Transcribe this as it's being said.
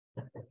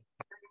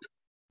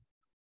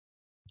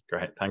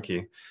Great, thank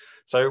you.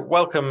 So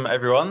welcome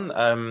everyone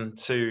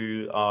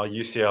to our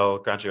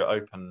UCL Graduate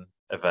Open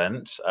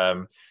event.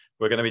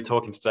 We're going to be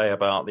talking today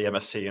about the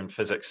MSc in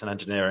Physics and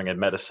Engineering in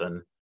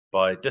Medicine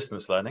by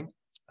distance learning.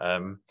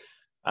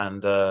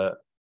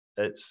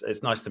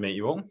 It's nice to meet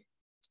you all.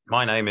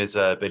 My name is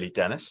Billy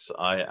Dennis.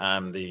 I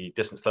am the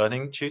distance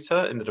learning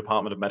tutor in the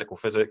Department of Medical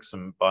Physics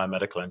and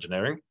Biomedical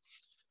Engineering.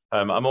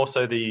 I'm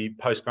also the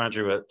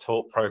Postgraduate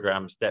Taught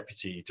Programs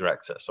Deputy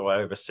Director, so I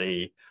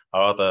oversee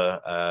our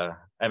other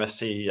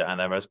MSc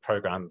and MS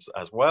programs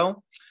as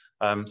well.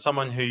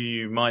 Someone who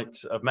you might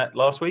have met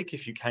last week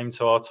if you came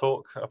to our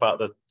talk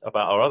about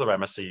our other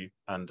MSc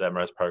and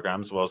MRes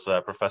programs was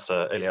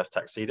Professor Ilias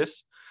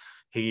Taxidis.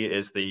 He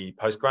is the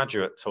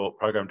Postgraduate Taught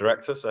Program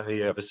Director, so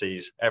he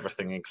oversees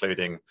everything,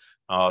 including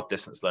our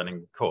distance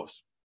learning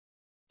course.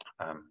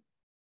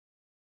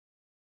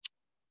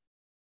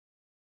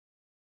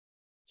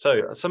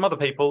 So some other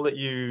people that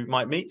you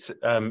might meet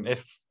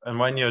if and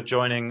when you're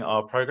joining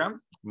our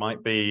program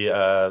might be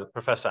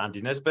Professor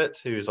Andy Nisbet,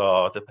 who's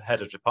our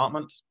head of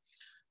department.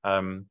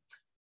 I've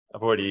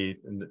already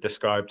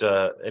described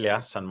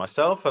Ilias and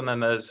myself, and then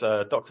there's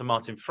Dr.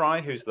 Martin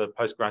Fry, who's the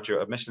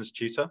postgraduate admissions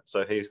tutor.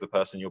 So he's the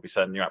person you'll be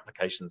sending your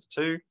applications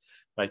to,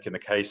 making the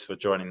case for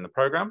joining the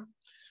program.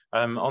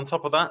 On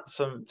top of that,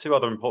 two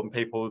other important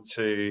people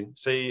to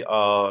see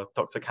are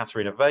Dr.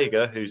 Katerina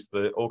Vega, who's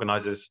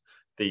organizes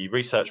the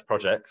research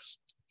projects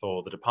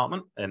for the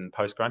department in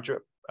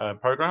postgraduate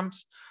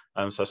programs.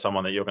 So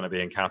someone that you're going to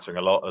be encountering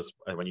a lot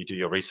when you do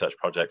your research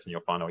projects in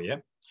your final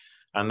year.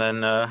 And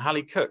then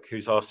Hallie Cook,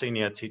 who's our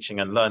senior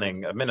teaching and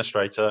learning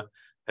administrator,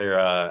 who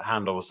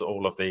handles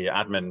all of the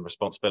admin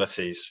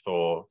responsibilities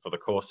for the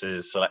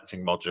courses,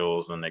 selecting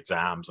modules and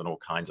exams and all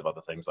kinds of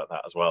other things like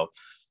that as well.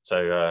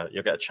 So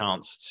you'll get a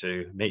chance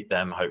to meet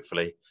them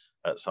hopefully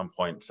at some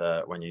point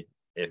when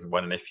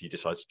and if you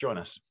decide to join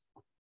us.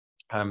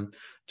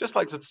 Just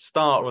like to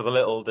start with a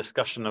little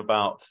discussion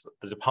about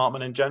the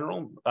department in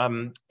general.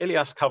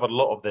 Ilias covered a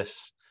lot of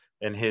this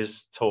in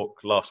his talk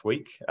last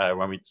week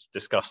when we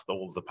discussed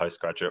all of the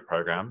postgraduate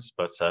programs.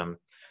 But so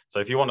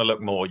if you want to look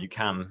more, you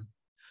can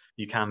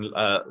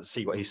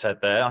see what he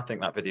said there. I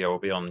think that video will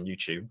be on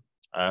YouTube.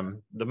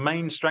 The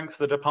main strength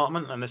of the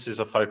department, and this is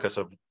a focus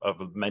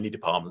of many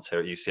departments here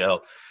at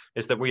UCL,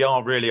 is that we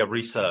are really a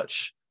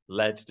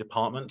research-led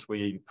department.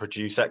 We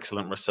produce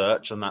excellent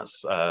research, and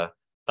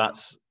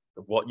that's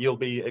what you'll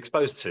be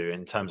exposed to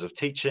in terms of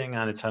teaching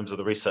and in terms of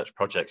the research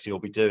projects you'll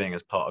be doing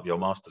as part of your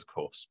master's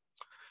course.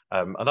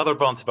 Another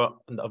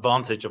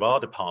advantage of our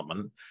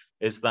department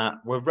is that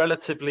we're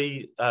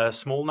relatively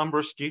small number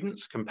of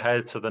students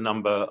compared to the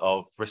number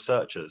of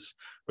researchers,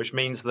 which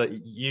means that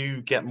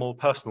you get more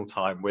personal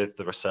time with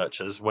the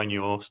researchers when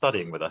you're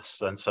studying with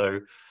us. And so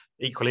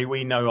equally,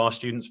 we know our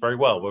students very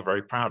well. We're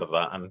very proud of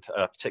that. And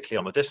particularly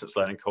on the distance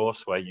learning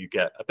course, where you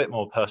get a bit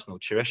more personal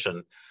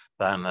tuition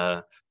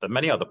than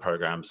many other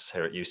programs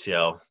here at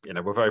UCL. You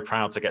know, we're very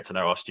proud to get to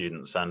know our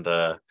students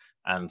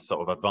and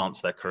sort of advance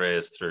their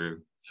careers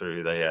through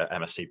the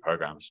MSc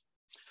programs.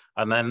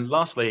 And then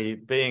lastly,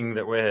 being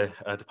that we're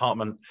a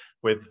department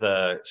with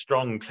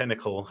strong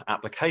clinical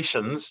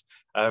applications,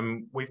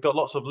 we've got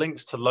lots of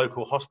links to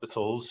local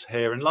hospitals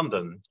here in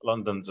London.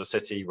 London's a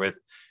city with,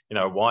 you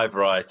know, a wide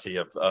variety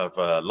of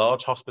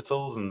large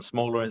hospitals and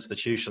smaller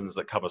institutions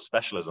that cover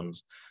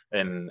specialisms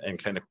in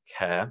clinical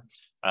care.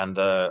 And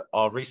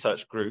our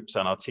research groups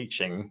and our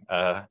teaching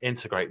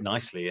integrate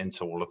nicely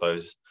into all of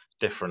those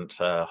different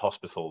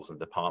hospitals and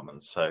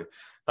departments. So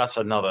that's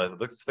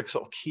the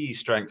sort of key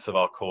strengths of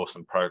our course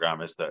and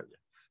program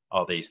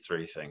are these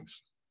three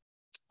things.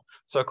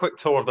 So a quick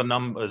tour of the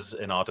numbers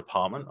in our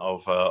department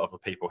of the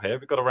people here.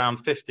 We've got around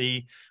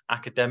 50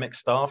 academic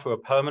staff who are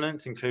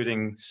permanent,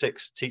 including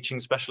 6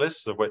 teaching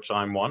specialists, of which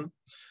I'm one.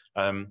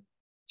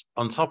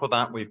 On top of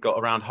that, we've got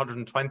around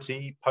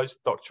 120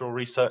 postdoctoral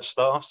research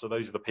staff. So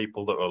those are the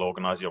people that will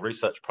organize your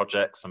research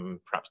projects and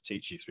perhaps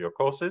teach you through your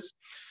courses.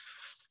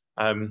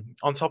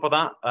 On top of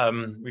that,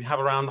 we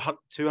have around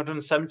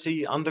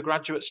 270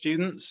 undergraduate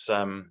students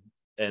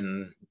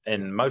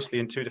mostly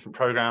in 2 different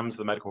programs,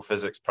 the medical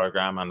physics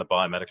program and the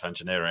biomedical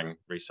engineering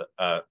research,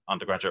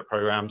 undergraduate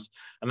programs.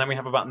 And then we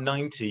have about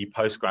 90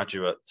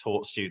 postgraduate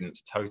taught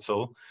students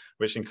total,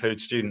 which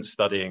includes students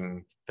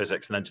studying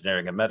physics and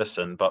engineering and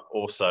medicine, but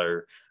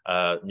also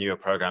newer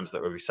programs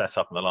that will be set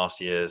up in the last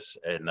years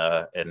in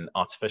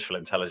artificial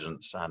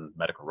intelligence and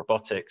medical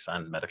robotics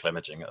and medical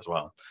imaging as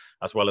well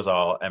as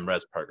our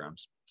MRes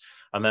programs.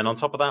 And then on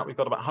top of that, we've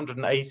got about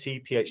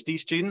 180 PhD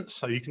students.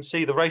 So you can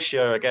see the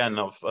ratio again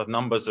of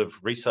numbers of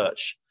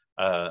research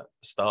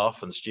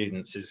staff and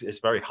students is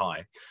very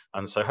high.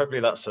 And so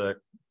hopefully that's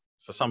for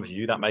some of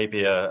you, that may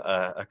be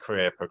a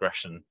career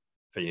progression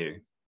for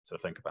you to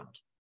think about.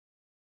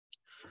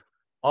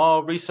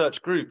 Our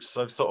research groups,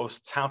 I've sort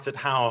of touted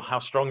how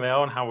strong they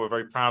are and how we're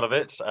very proud of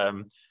it.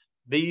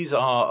 These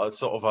are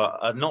sort of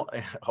a not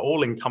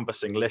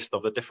all-encompassing list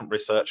of the different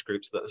research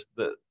groups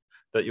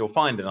that you'll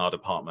find in our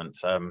department.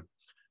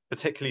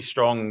 particularly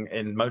strong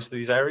in most of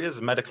these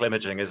areas. Medical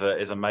imaging is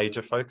a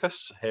major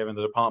focus here in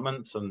the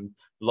department, and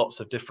lots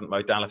of different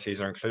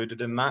modalities are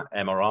included in that: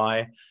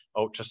 MRI,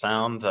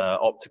 ultrasound,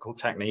 optical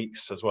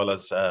techniques, as well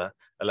as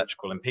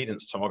electrical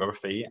impedance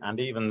tomography, and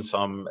even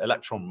some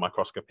electron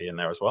microscopy in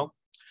there as well.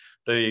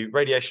 The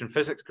radiation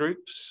physics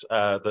groups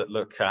that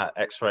look at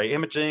X-ray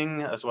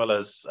imaging, as well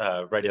as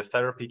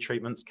radiotherapy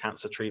treatments,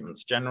 cancer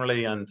treatments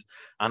generally, and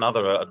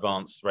other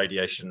advanced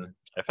radiation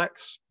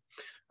effects.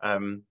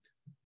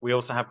 We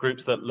also have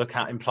groups that look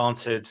at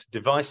implanted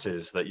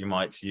devices that you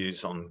might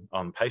use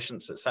on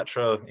patients,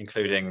 etc.,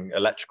 including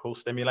electrical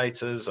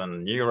stimulators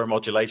and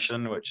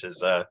neuromodulation, which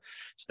is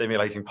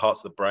stimulating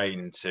parts of the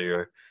brain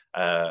to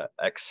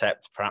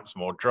accept perhaps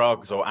more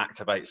drugs or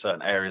activate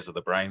certain areas of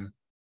the brain.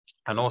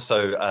 And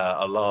also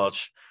a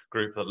large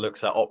group that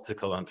looks at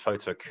optical and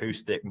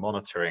photoacoustic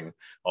monitoring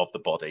of the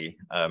body,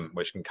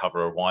 which can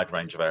cover a wide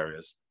range of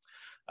areas.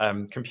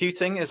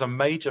 Computing is a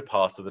major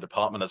part of the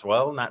department as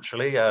well,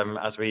 naturally.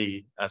 As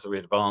we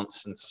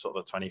advance into sort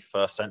of the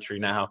 21st century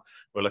now,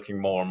 we're looking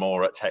more and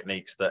more at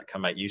techniques that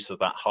can make use of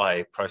that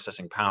high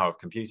processing power of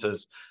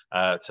computers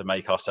to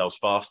make ourselves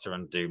faster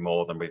and do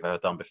more than we've ever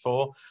done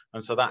before.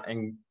 And so that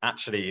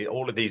actually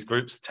all of these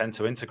groups tend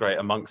to integrate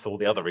amongst all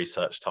the other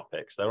research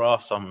topics. There are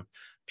some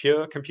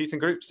pure computing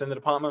groups in the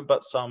department,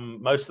 but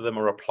most of them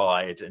are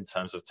applied in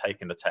terms of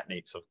taking the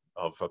techniques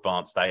of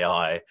advanced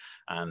AI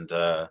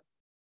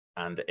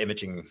and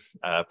imaging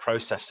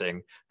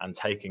processing and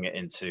taking it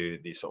into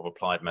these sort of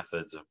applied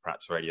methods of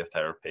perhaps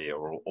radiotherapy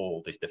or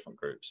all these different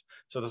groups.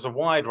 So there's a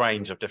wide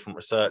range of different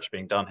research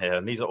being done here,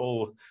 and these are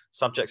all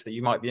subjects that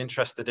you might be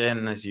interested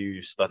in as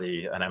you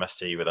study an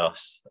MSc with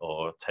us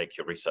or take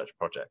your research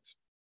projects.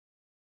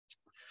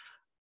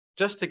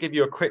 Just to give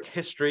you a quick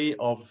history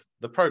of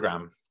the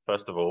program,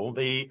 first of all,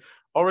 the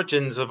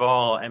origins of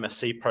our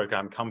MSc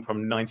program come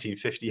from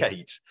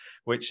 1958,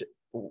 which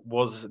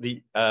was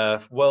the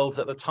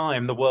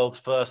world's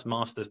first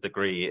master's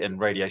degree in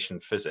radiation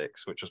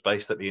physics, which was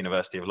based at the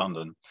University of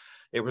London.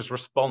 It was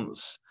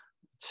response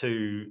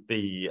to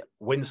the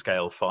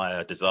Windscale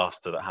fire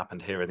disaster that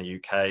happened here in the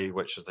UK,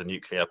 which was a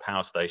nuclear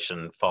power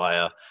station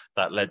fire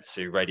that led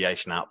to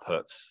radiation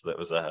outputs that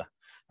was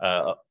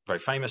very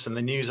famous in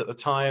the news at the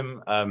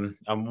time. And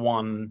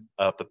one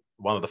of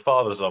the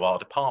fathers of our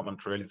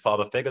department, really the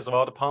father figures of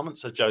our department,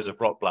 Sir Joseph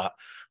Rotblat,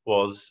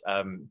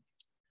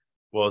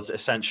 was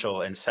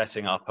essential in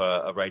setting up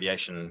a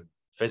radiation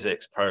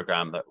physics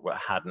program that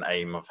had an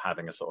aim of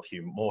having a sort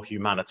of more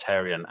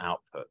humanitarian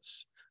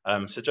outputs.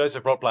 So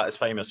Joseph Rotblat is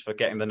famous for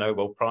getting the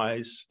Nobel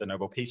Prize, the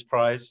Nobel Peace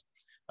Prize,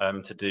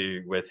 to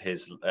do with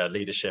his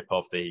leadership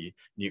of the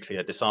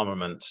nuclear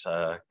disarmament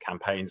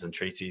campaigns and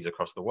treaties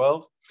across the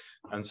world.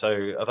 And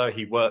so although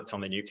he worked on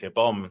the nuclear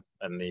bomb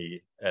in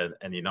the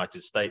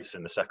United States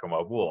in the Second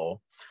World War,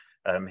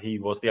 he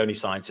was the only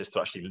scientist to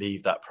actually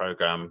leave that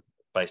program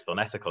based on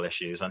ethical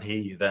issues, and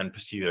he then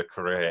pursued a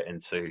career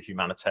into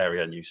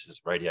humanitarian uses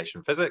of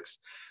radiation physics,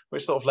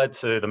 which sort of led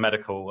to the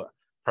medical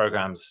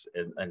programs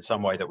in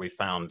some way that we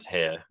found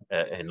here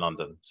in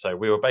London. So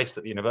we were based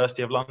at the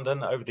University of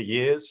London. Over the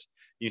years,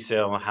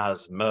 UCL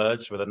has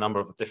merged with a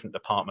number of different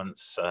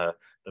departments, the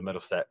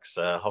Middlesex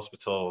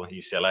Hospital,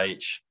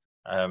 UCLH,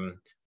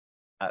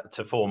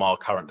 to form our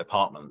current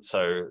department.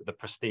 So the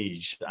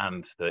prestige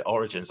and the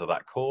origins of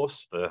that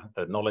course, the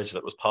knowledge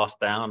that was passed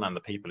down and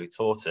the people who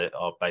taught it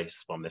are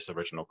based from this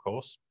original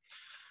course.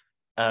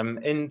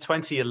 In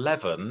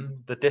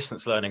 2011, the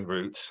distance learning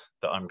route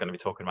that I'm going to be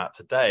talking about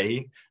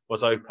today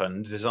was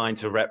opened, designed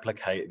to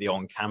replicate the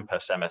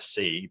on-campus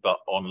MSc, but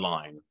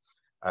online.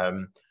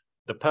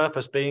 The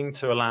purpose being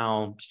to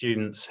allow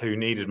students who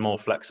needed more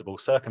flexible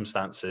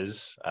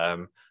circumstances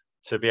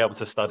to be able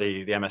to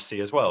study the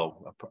MSc as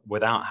well,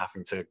 without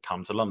having to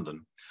come to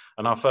London.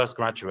 And our first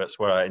graduates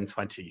were in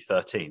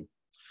 2013.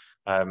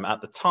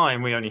 At the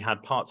time, we only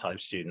had part-time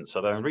students,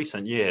 although in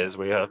recent years,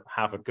 we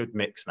have a good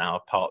mix now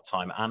of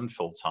part-time and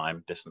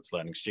full-time distance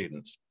learning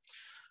students.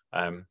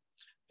 In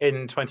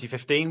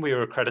 2015, we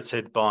were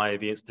accredited by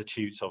the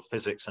Institute of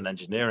Physics and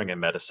Engineering in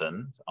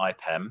Medicine,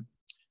 IPEM,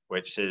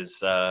 which is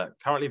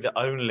currently the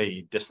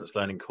only distance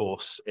learning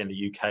course in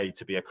the UK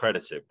to be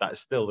accredited. That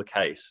is still the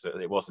case.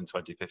 It was in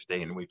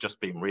 2015. We've just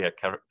been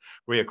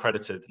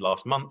re-accredited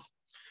last month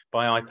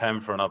by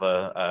IPEM for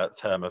another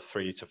term of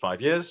 3 to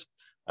 5 years.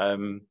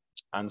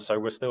 And so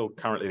we're still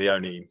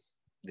currently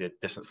the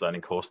distance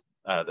learning course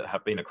that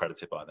have been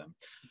accredited by them.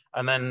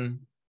 And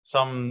then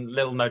some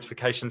little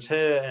notifications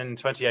here. In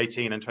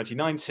 2018 and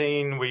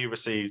 2019, we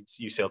received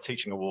UCL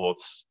Teaching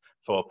Awards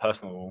for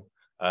personal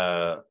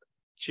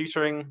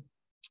tutoring.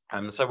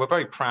 And so we're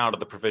very proud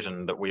of the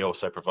provision that we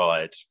also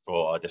provide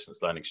for our distance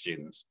learning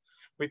students.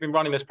 We've been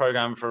running this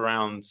program for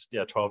around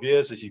 12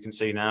 years, as you can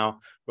see now.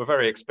 We're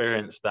very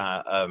experienced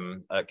at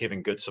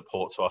giving good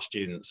support to our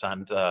students,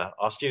 and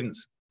our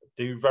students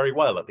do very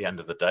well at the end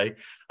of the day.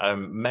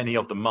 Many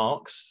of the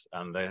marks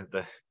and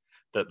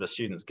that the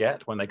students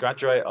get when they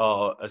graduate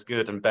are as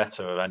good and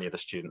better than any of the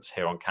students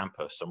here on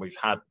campus. And we've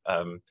had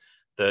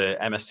the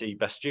MSc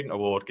Best Student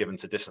Award given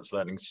to distance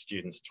learning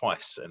students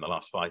twice in the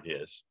last 5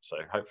 years. So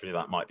hopefully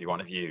that might be one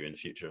of you in the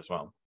future as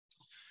well.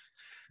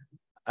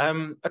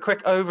 A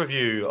quick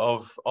overview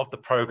of the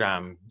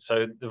program.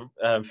 So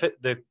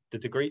the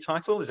degree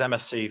title is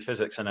MSc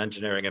Physics and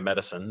Engineering in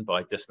Medicine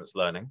by Distance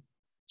Learning.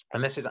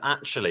 And this is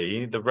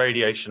actually the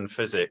radiation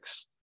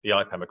physics, the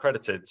IPEM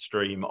accredited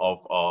stream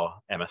of our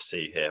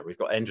MSc here. We've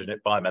got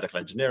biomedical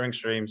engineering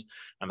streams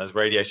and there's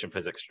radiation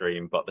physics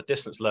stream, but the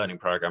distance learning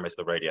program is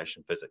the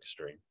radiation physics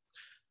stream.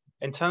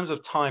 In terms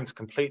of time to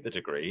complete the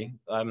degree,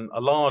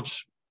 a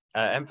large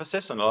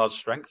emphasis and a large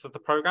strength of the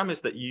program is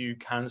that you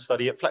can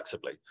study it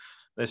flexibly.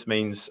 This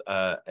means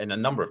in a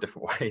number of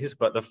different ways,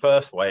 but the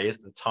first way is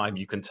the time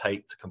you can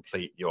take to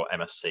complete your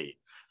MSc.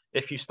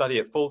 If you study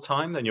it full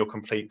time, then you'll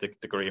complete the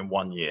degree in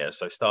 1 year.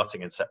 So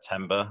starting in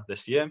September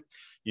this year,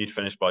 you'd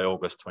finish by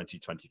August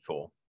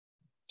 2024.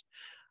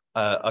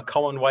 A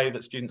common way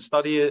that students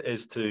study it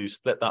is to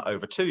split that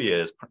over 2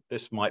 years.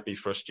 This might be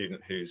for a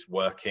student who's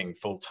working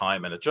full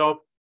time in a job,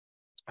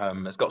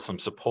 has got some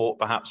support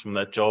perhaps from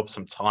their job,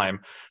 some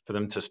time for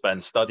them to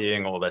spend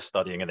studying, or they're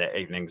studying in their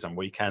evenings and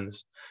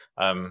weekends.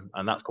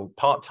 And that's called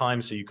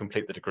part-time. So you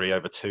complete the degree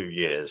over 2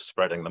 years,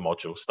 spreading the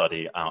module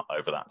study out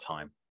over that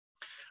time.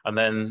 And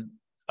then,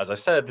 as I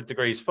said, the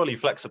degree is fully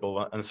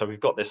flexible. And so we've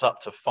got this up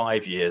to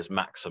 5 years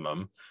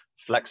maximum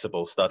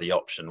flexible study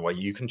option where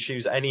you can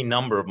choose any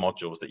number of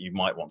modules that you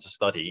might want to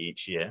study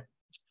each year.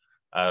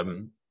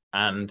 And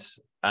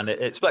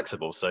it's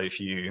flexible. So if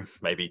you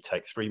maybe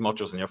take 3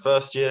 modules in your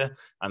first year,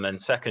 and then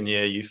second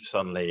year, you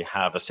suddenly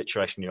have a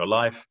situation in your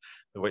life,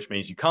 which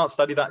means you can't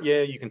study that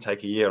year, you can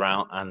take a year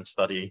out and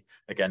study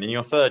again in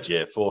your 3rd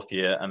year, 4th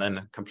year, and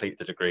then complete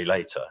the degree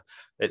later.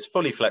 It's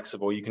fully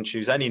flexible. You can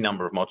choose any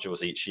number of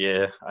modules each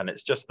year, and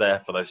it's just there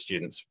for those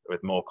students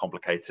with more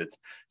complicated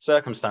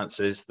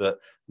circumstances that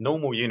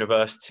normal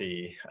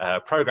university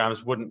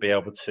programs wouldn't be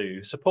able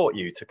to support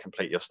you to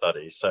complete your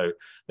studies. So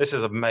this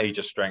is a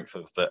major strength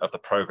of the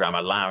program,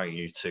 allowing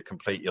you to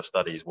complete your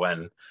studies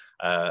when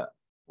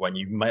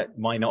you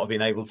might not have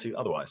been able to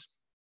otherwise.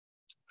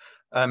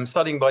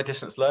 Studying by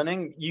distance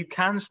learning, you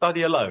can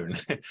study alone.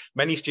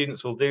 Many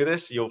students will do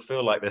this. You'll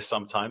feel like this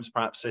sometimes,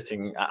 perhaps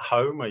sitting at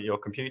home at your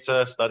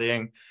computer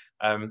studying.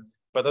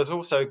 But there's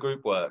also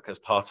group work as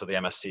part of the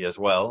MSc as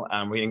well.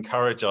 And we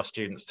encourage our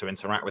students to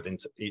interact with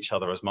each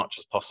other as much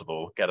as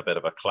possible, get a bit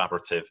of a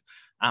collaborative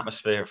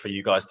atmosphere for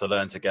you guys to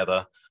learn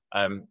together.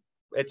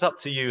 It's up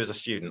to you as a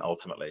student,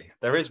 ultimately.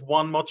 There is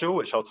one module,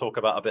 which I'll talk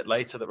about a bit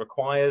later, that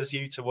requires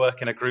you to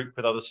work in a group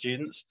with other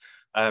students.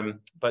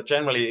 But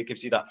generally, it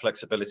gives you that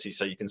flexibility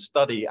so you can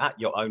study at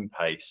your own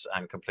pace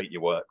and complete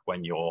your work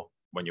when you're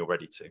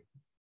ready to.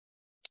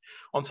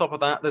 On top of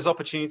that, there's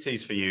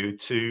opportunities for you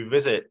to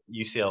visit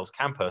UCL's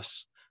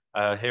campus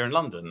here in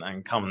London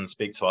and come and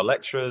speak to our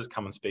lecturers,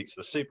 come and speak to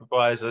the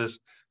supervisors,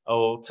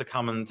 or to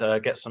come and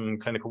get some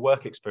clinical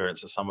work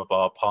experience at some of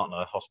our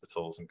partner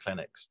hospitals and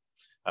clinics.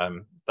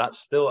 That's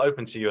still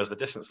open to you as a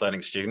distance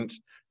learning student.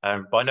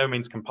 By no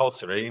means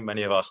compulsory.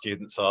 Many of our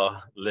students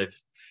live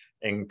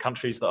in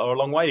countries that are a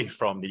long way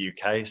from the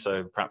UK,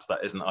 so perhaps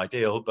that isn't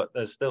ideal, but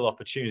there's still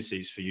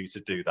opportunities for you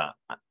to do that,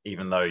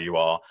 even though you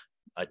are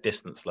a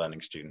distance learning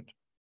student.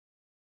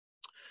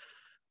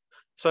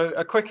 So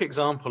a quick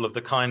example of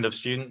the kind of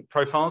student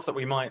profiles that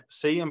we might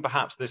see, and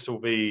perhaps you'll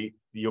be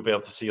able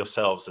to see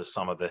yourselves as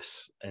some of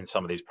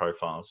these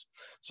profiles.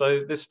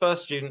 So this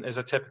first student is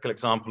a typical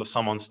example of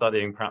someone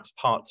studying perhaps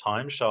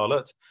part-time,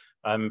 Charlotte.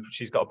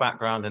 She's got a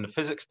background in a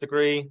physics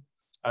degree,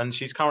 and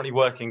she's currently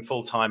working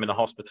full-time in a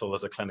hospital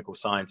as a clinical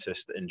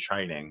scientist in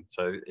training.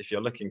 So if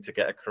you're looking to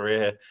get a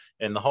career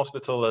in the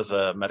hospital as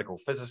a medical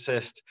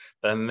physicist,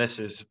 then this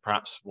is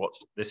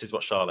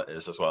what Charlotte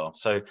is as well.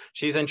 So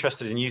she's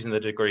interested in using the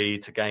degree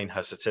to gain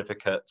her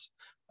certificate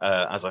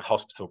as a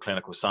hospital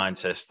clinical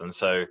scientist. And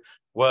so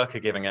work are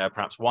giving her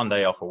perhaps 1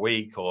 day off a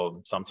week,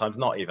 or sometimes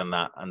not even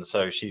that. And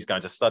so she's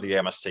going to study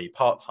MSc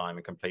part-time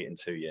and complete in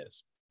 2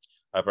 years.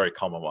 A very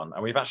common one.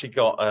 And we've actually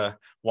got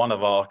one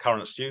of our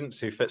current students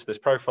who fits this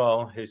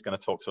profile, who's going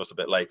to talk to us a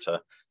bit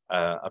later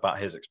about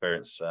his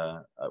experience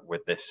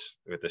with this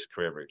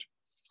career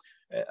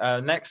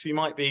route. Next, we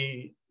might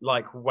be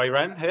like Wei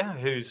Ren here,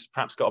 who's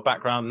perhaps got a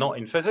background not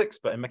in physics,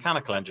 but in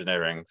mechanical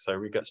engineering. So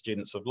we get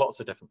students of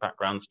lots of different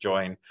backgrounds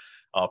join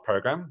our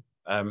program.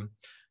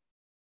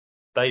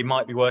 They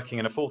might be working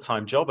in a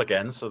full-time job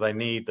again, so they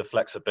need the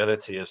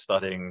flexibility of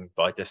studying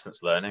by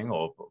distance learning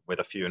or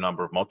with a few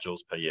number of modules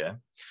per year.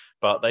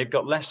 But they've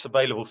got less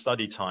available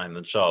study time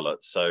than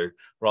Charlotte. So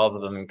rather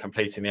than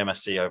completing the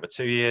MSc over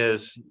 2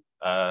 years,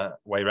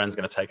 Wei Ren's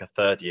going to take a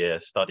 3rd year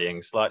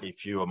studying slightly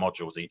fewer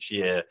modules each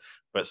year,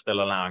 but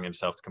still allowing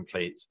himself to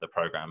complete the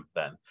program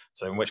then.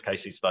 So in which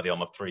case he'd study on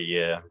the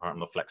 3-year or on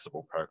the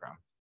flexible program.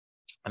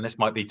 And this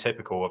might be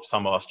typical of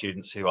some of our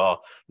students who are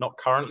not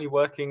currently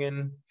working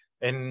in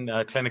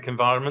clinic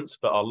environments,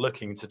 but are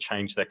looking to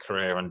change their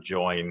career and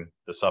join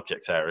the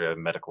subject area of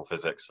medical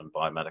physics and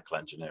biomedical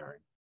engineering.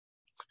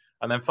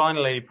 And then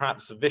finally,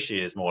 perhaps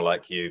Vichy is more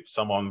like you,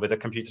 someone with a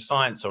computer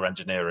science or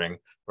engineering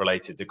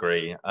related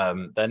degree.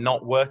 They're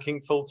not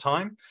working full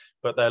time,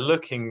 but they're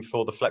looking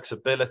for the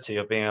flexibility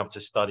of being able to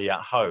study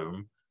at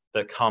home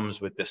that comes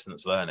with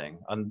distance learning.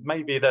 And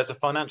maybe there's a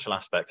financial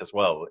aspect as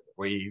well.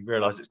 We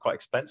realize it's quite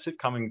expensive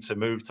coming to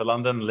move to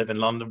London, live in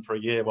London for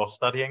a year while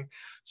studying.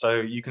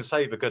 So you can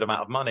save a good amount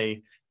of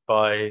money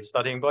by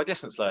studying by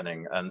distance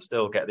learning and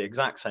still get the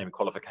exact same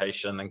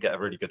qualification and get a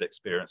really good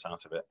experience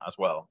out of it as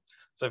well.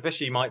 So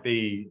Vichy might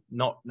be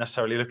not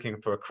necessarily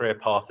looking for a career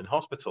path in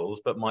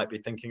hospitals, but might be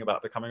thinking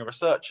about becoming a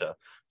researcher.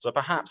 So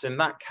perhaps in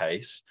that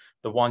case,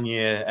 the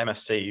 1-year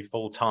MSc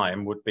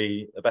full-time would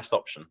be the best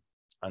option.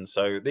 And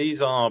so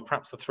these are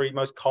perhaps the 3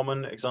 most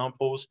common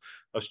examples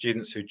of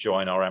students who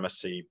join our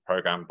MSc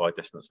program by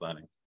distance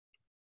learning.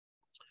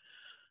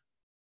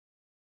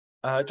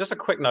 Just a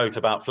quick note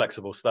about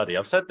flexible study.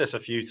 I've said this a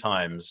few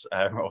times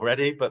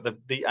already, but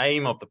the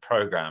aim of the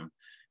program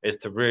is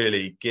to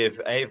really give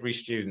every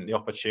student the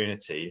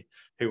opportunity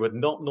who would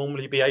not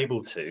normally be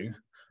able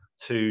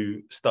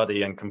to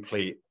study and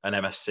complete an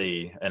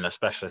MSc in a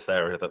specialist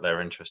area that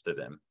they're interested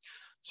in.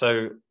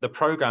 So the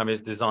program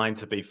is designed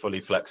to be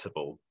fully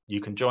flexible. You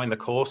can join the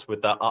course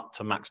with that up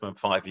to maximum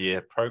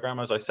 5-year program,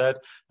 as I said,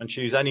 and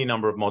choose any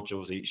number of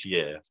modules each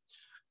year.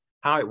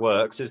 How it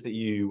works is that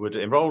you would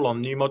enroll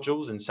on new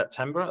modules in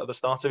September at the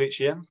start of each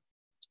year,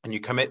 and you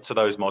commit to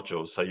those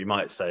modules. So you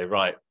might say,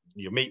 right,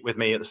 you meet with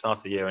me at the start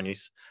of the year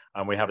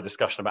and we have a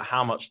discussion about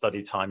how much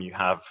study time you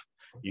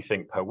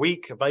think per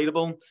week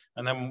available,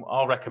 and then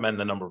I'll recommend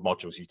the number of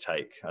modules you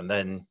take, and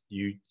then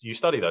you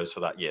study those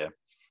for that year.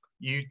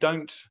 You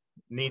don't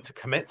need to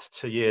commit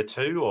to year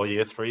 2 or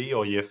year 3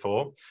 or year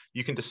 4.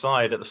 You can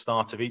decide at the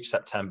start of each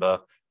September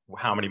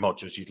how many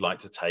modules you'd like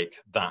to take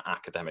that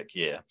academic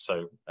year.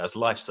 So as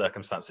life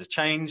circumstances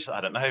change,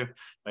 I don't know,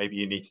 maybe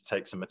you need to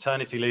take some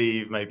maternity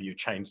leave, maybe you've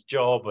changed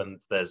job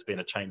and there's been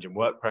a change in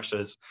work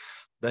pressures,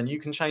 then you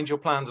can change your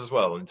plans as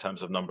well in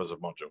terms of numbers of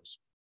modules.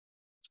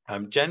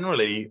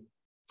 Generally,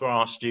 for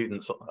our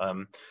students,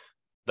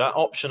 that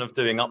option of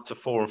doing up to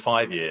 4 or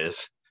 5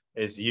 years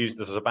is used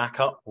as a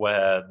backup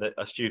where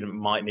a student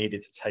might need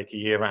to take a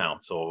year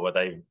out, or where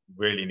they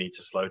really need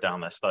to slow down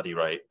their study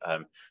rate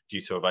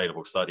due to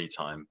available study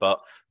time.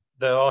 But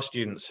there are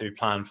students who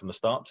plan from the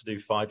start to do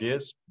 5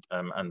 years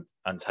and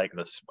take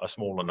a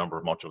smaller number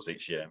of modules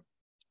each year.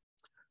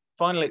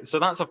 Finally, so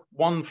that's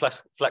one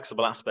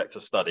flexible aspect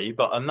of study,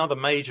 but another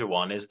major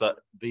one is that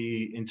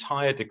the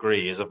entire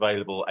degree is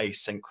available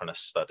asynchronous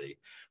study,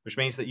 which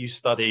means that you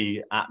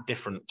study at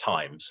different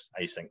times,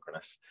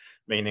 asynchronous,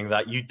 meaning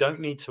that you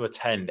don't need to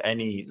attend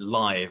any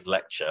live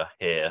lecture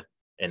here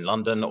in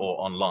London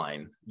or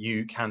online.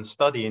 You can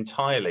study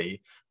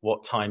entirely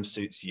what time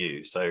suits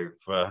you. So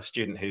for a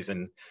student who's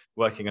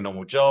working a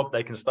normal job,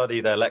 they can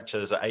study their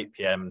lectures at 8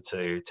 p.m.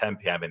 to 10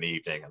 p.m. in the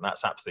evening, and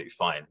that's absolutely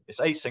fine.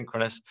 It's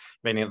asynchronous,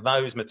 meaning that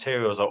those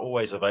materials are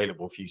always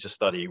available for you to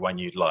study when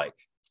you'd like.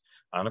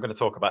 And I'm going to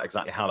talk about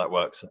exactly how that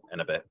works in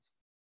a bit.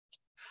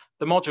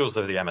 The modules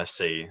of the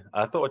MSc,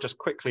 I thought I'd just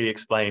quickly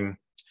explain.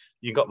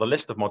 You've got the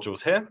list of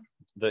modules here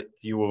that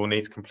you will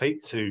need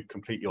to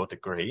complete your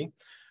degree.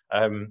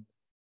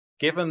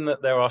 Given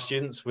that there are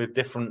students with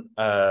different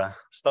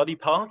study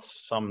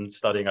paths, some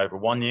studying over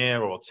 1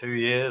 year or 2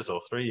 years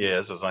or 3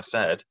 years, as I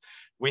said,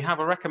 we have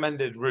a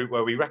recommended route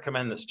where we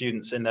recommend that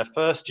students in their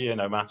first year,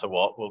 no matter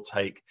what, will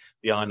take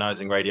the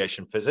ionizing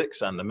radiation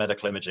physics and the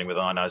medical imaging with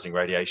ionizing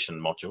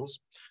radiation modules.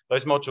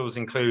 Those modules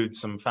include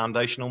some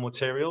foundational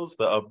materials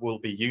that will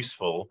be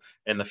useful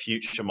in the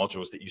future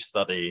modules that you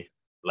study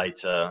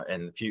later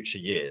in future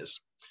years.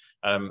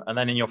 And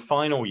then in your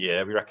final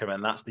year, we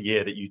recommend that's the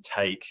year that you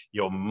take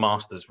your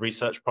master's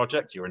research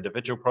project, your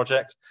individual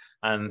project,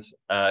 and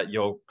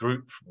your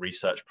group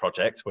research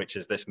project, which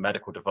is this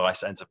medical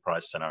device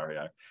enterprise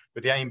scenario,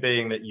 with the aim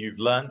being that you've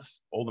learned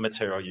all the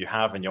material you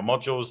have in your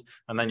modules,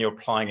 and then you're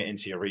applying it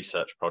into your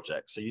research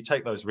project. So you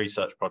take those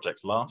research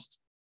projects last.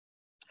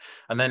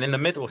 And then in the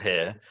middle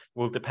here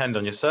will depend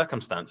on your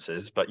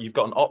circumstances, but you've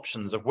got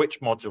options of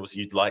which modules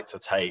you'd like to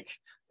take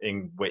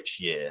in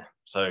which year.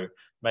 So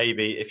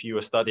maybe if you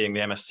were studying the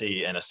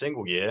MSc in a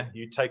single year,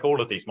 you'd take all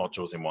of these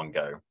modules in one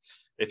go.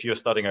 If you're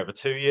studying over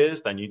 2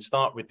 years, then you'd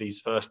start with these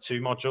first 2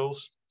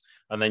 modules,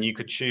 and then you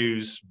could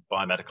choose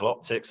biomedical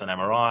optics and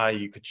MRI,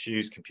 you could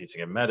choose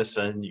computing and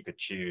medicine, you could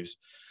choose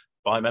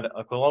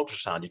biomedical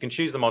ultrasound. You can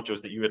choose the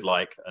modules that you would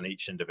like in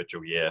each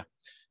individual year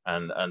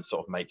and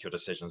sort of make your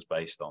decisions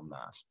based on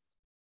that.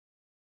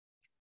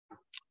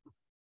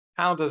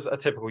 How does a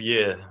typical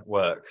year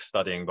work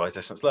studying by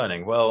distance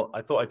learning? Well,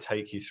 I thought I'd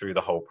take you through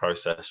the whole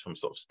process from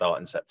sort of start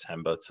in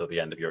September to the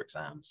end of your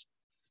exams.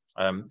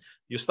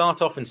 You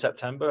start off in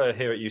September.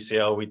 Here at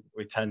UCL,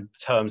 we tend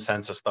term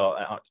center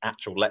start,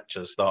 actual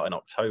lectures start in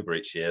October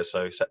each year.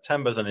 So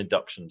September's an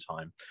induction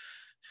time.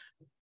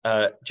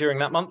 During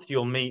that month,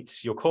 you'll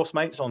meet your course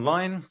mates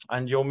online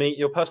and you'll meet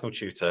your personal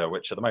tutor,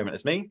 which at the moment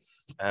is me.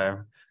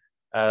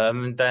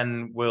 And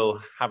then we'll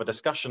have a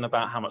discussion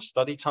about how much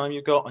study time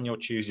you've got, and you'll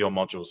choose your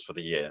modules for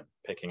the year,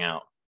 picking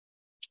out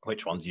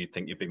which ones you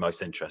think you'd be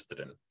most interested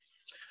in.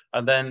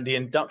 And then the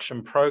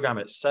induction program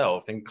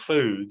itself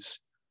includes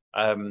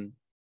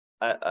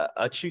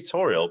a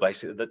tutorial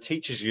basically that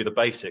teaches you the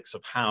basics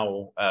of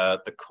how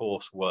the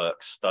course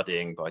works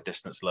studying by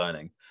distance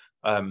learning.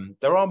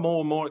 There are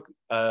more and more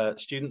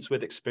students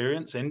with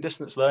experience in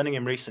distance learning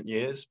in recent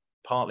years,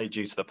 partly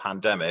due to the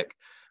pandemic,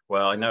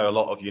 where I know a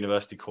lot of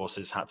university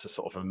courses had to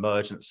sort of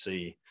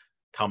emergency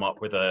come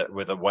up with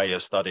a way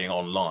of studying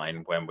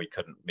online when we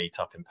couldn't meet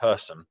up in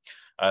person.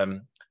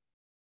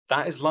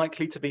 That is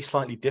likely to be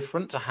slightly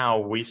different to how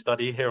we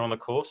study here on the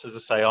course. As I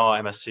say,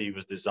 our MSc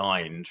was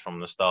designed from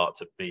the start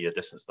to be a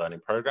distance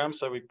learning program.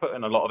 So we put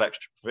in a lot of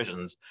extra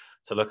provisions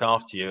to look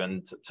after you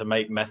and to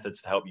make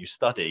methods to help you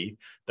study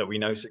that we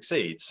know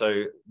succeed.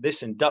 So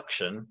this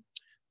induction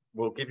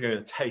will give you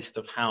a taste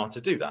of how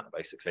to do that,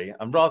 basically.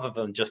 And rather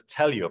than just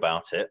tell you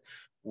about it,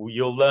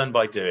 you'll learn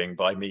by doing,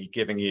 by me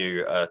giving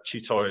you a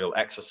tutorial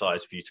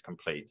exercise for you to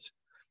complete.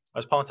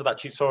 As part of that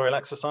tutorial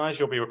exercise,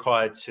 you'll be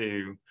required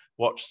to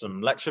watch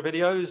some lecture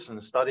videos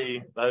and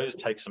study those,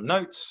 take some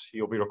notes.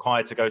 You'll be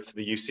required to go to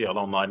the UCL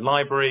online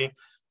library,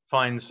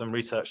 find some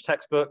research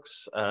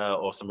textbooks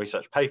or some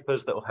research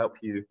papers that will help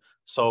you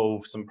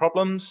solve some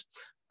problems.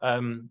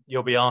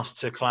 You'll be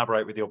asked to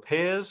collaborate with your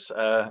peers,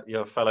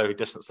 your fellow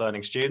distance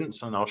learning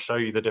students, and I'll show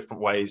you the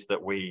different ways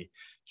that we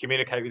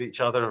communicate with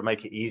each other and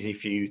make it easy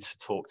for you to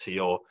talk to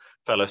your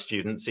fellow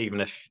students,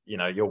 even if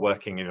you're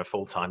working in a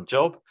full-time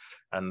job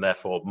and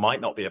therefore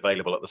might not be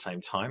available at the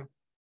same time.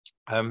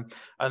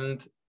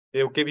 And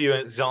it'll give you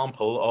an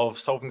example of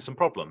solving some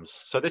problems.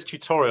 So this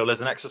tutorial is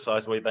an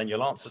exercise where then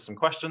you'll answer some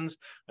questions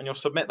and you'll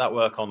submit that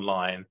work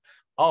online.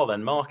 I'll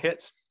then mark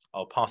it.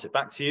 I'll pass it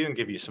back to you and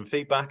give you some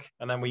feedback,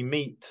 and then we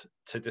meet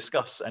to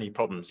discuss any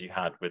problems you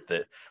had with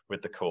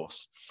the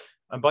course.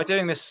 And by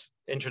doing this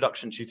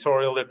introduction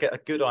tutorial, you'll get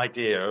a good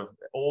idea of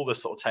all the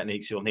sort of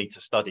techniques you'll need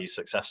to study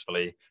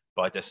successfully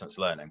by distance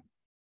learning.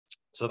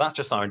 So that's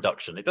just our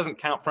induction. It doesn't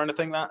count for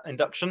anything, that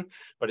induction,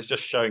 but it's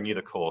just showing you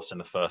the course in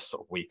the first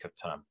sort of week of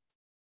term.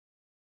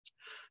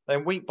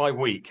 Then week by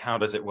week, how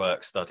does it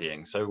work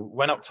studying? So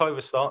when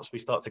October starts, we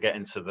start to get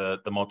into the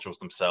modules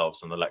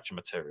themselves and the lecture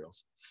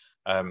materials.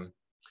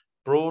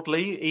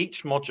 Broadly,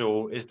 each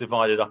module is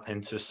divided up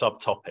into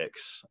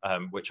subtopics,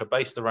 which are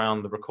based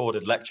around the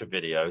recorded lecture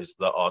videos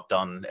that are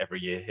done every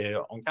year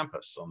here on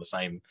campus on the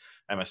same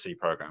MSc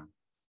program.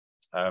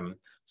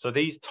 So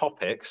these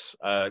topics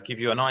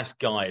give you a nice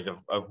guide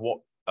of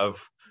what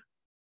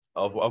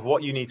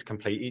you need to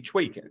complete each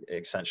week,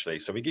 essentially.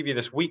 So we give you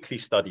this weekly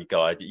study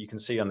guide that you can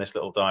see on this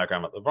little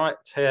diagram at the right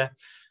here.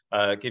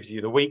 Gives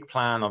you the week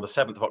plan. On the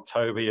 7th of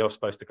October, you're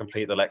supposed to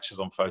complete the lectures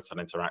on photon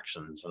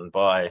interactions. And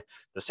by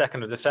the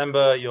 2nd of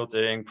December, you're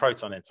doing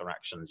proton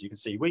interactions. You can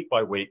see week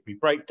by week, we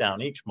break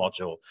down each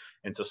module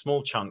into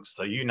small chunks.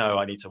 So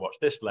I need to watch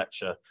this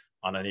lecture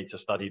and I need to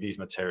study these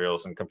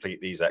materials and complete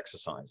these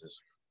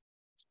exercises.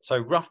 So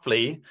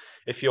roughly,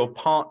 if you're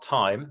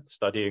part-time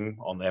studying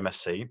on the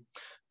MSc,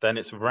 then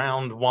it's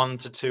around 1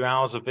 to 2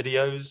 hours of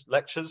videos,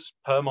 lectures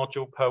per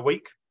module per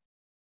week.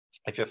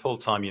 If you're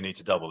full-time, you need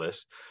to double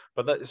this.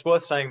 But it's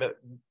worth saying that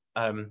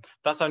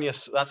that's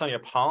only a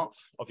part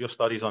of your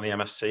studies on the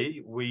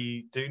MSc.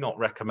 We do not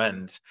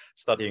recommend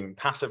studying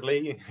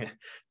passively.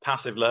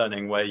 Passive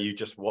learning, where you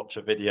just watch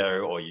a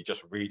video or you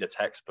just read a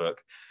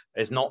textbook,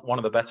 is not one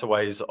of the better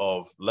ways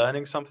of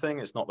learning something.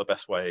 It's not the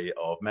best way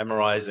of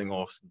memorizing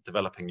or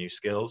developing new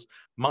skills.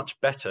 Much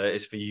better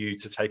is for you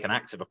to take an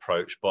active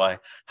approach by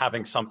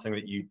having something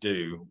that you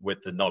do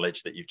with the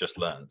knowledge that you've just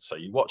learned. So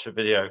you watch a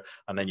video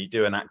and then you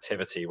do an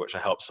activity which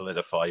will help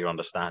solidify your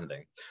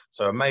understanding.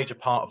 So a major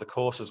part of the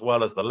course, as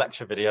well as the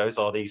lecture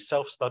videos, are these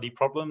self-study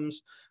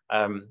problems.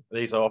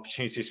 These are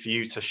opportunities for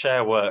you to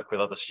share work with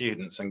other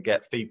students and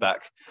get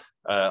feedback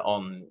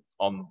on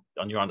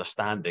your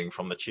understanding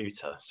from the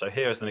tutor. So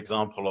here is an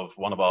example of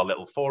one of our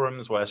little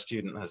forums where a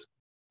student has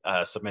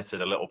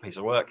submitted a little piece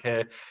of work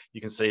here.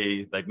 You can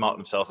see they've marked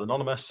themselves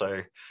anonymous,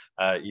 so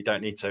you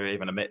don't need to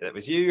even admit that it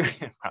was you,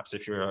 perhaps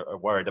if you're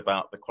worried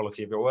about the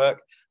quality of your work.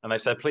 And they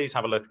said, please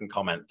have a look and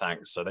comment,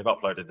 thanks. So they've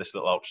uploaded this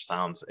little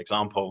ultrasound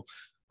example.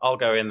 I'll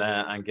go in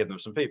there and give them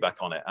some feedback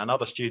on it. And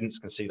other students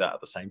can see that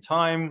at the same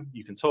time.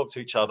 You can talk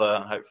to each other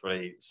and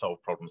hopefully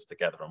solve problems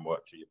together and work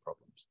through your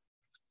problems.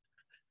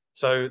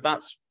 So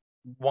that's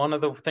one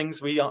of the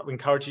things we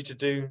encourage you to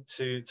do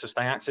to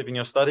stay active in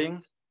your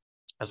studying.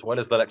 As well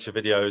as the lecture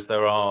videos,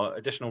 there are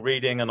additional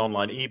reading and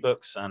online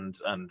ebooks and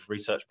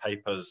research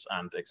papers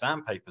and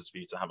exam papers for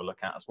you to have a look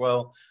at as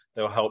well.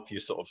 They'll help you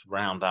sort of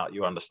round out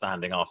your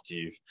understanding after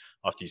you've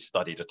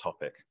studied a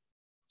topic.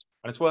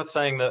 And it's worth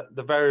saying that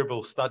the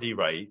variable study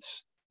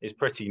rate is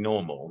pretty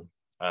normal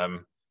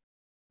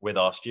with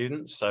our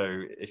students.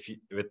 So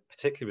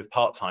particularly with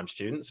part-time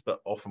students, but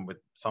often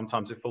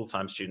sometimes with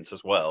full-time students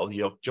as well,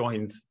 you've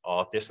joined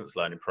our distance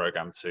learning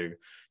program to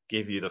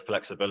give you the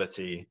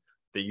flexibility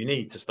that you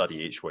need to study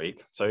each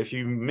week. So if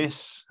you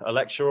miss a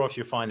lecture or if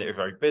you find that you're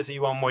very busy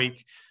one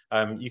week,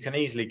 you can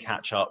easily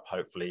catch up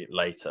hopefully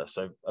later.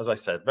 So as I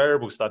said,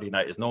 variable study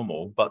note is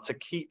normal, but to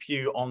keep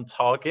you on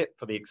target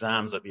for the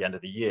exams at the end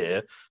of the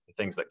year, the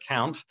things that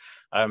count,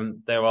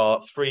 there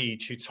are 3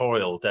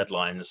 tutorial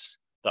deadlines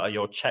that are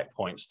your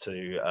checkpoints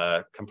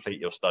to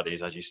complete your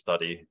studies as you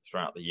study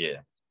throughout the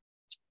year.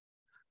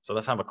 So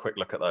let's have a quick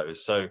look at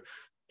those. So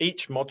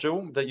each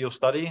module that you'll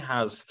study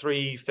has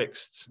 3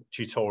 fixed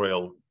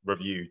tutorial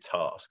review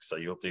tasks. So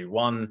you'll do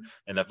one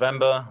in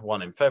November,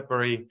 one in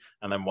February,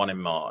 and then one in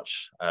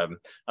March. And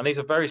these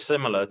are very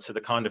similar to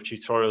the kind of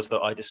tutorials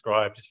that I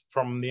described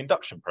from the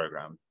induction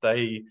program.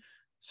 They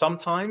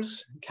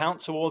sometimes count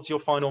towards your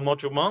final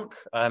module mark,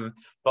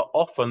 but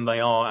often they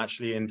are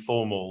actually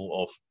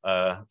informal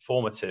or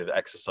formative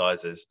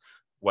exercises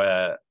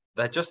where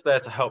they're just there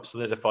to help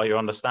solidify your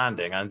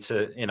understanding and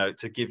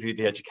to give you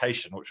the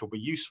education which will be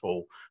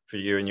useful for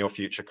you in your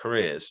future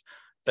careers.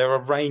 There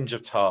are a range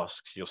of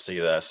tasks you'll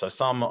see there. So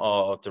some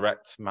are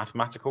direct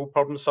mathematical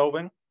problem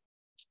solving.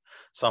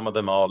 Some of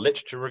them are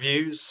literature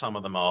reviews. Some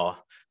of them are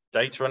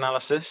data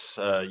analysis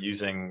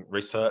using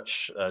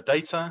research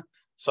data.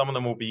 Some of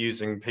them will be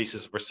using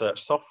pieces of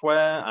research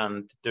software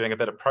and doing a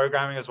bit of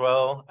programming as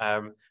well,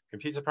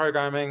 computer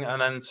programming.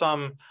 And then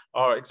some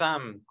are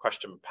exam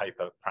question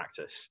paper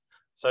practice.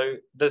 So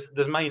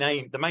the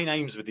main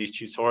aims with these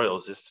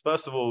tutorials is,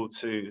 first of all,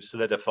 to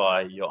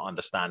solidify your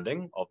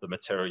understanding of the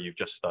material you've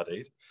just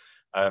studied.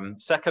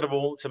 Second of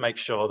all, to make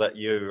sure that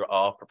you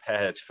are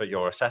prepared for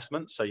your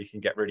assessments so you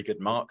can get really good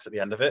marks at the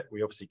end of it.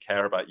 We obviously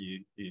care about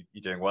you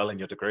doing well in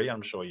your degree,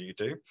 I'm sure you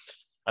do.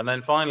 And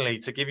then finally,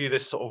 to give you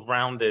this sort of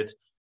rounded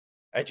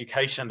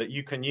education that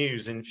you can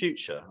use in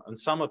future. And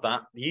some of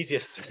that, the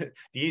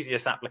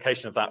easiest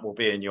application of that will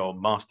be in your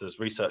master's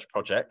research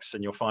projects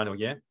in your final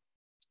year.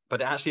 But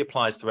it actually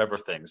applies to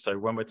everything. So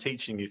when we're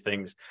teaching you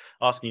things,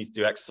 asking you to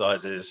do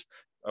exercises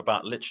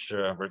about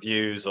literature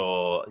reviews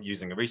or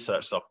using a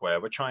research software,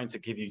 we're trying to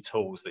give you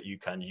tools that you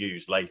can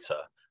use later.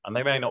 And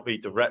they may not be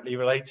directly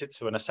related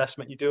to an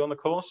assessment you do on the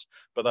course,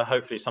 but they're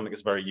hopefully something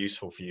that's very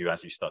useful for you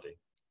as you study.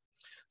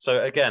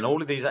 So again,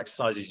 all of these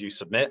exercises you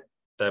submit,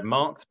 they're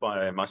marked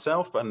by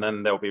myself and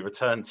then they'll be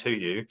returned to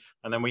you.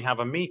 And then we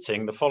have a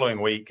meeting the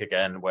following week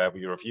again, where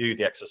we review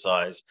the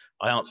exercise.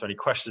 I answer any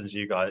questions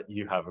you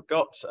have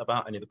got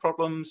about any of the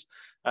problems,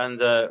 and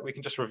we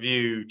can just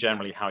review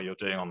generally how you're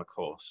doing on the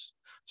course.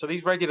 So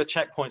these regular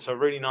checkpoints are a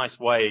really nice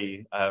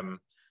way for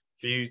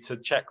you to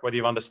check whether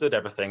you've understood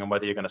everything and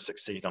whether you're going to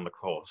succeed on the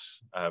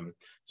course.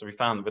 So we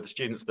found with the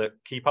students that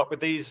keep up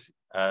with these,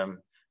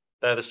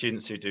 they're the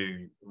students who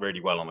do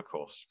really well on the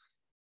course.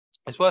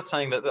 It's worth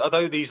saying that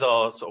although these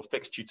are sort of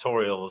fixed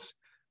tutorials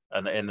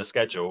and in the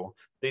schedule,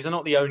 these are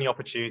not the only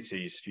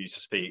opportunities for you to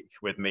speak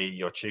with me,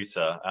 your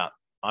tutor.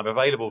 I'm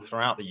available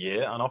throughout the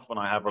year, and often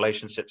I have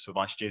relationships with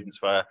my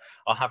students where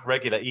I'll have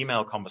regular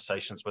email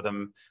conversations with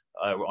them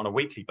on a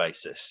weekly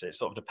basis. It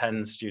sort of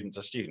depends student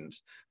to student.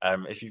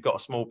 If you've got a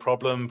small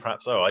problem,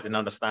 perhaps, oh, I didn't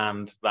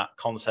understand that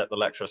concept the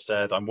lecturer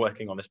said, I'm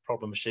working on this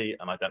problem sheet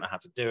and I don't know how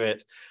to do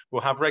it.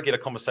 We'll have regular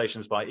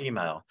conversations by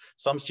email.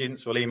 Some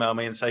students will email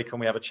me and say, can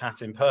we have a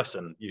chat in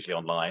person, usually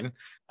online,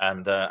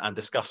 and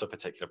discuss a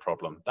particular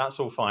problem. That's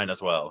all fine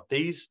as well.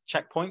 These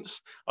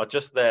checkpoints are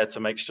just there to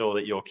make sure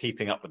that you're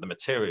keeping up with the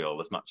material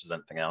as much as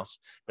anything else.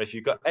 But if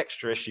you've got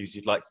extra issues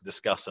you'd like to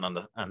discuss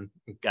and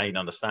gain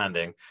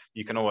understanding,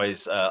 you can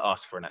always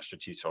ask for an extra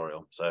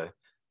tutorial. So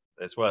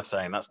it's worth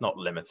saying that's not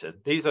limited.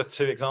 These are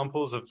 2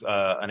 examples of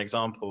an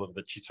example of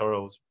the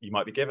tutorials you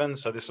might be given.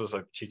 So this was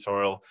a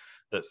tutorial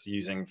that's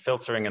using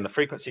filtering in the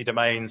frequency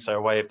domain, so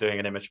a way of doing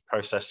an image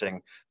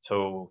processing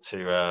tool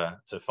to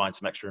find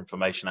some extra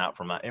information out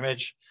from that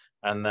image,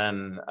 and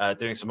then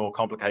doing some more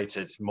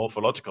complicated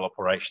morphological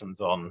operations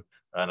on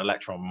an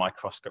electron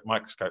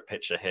microscope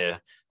picture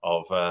here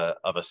of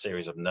a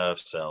series of nerve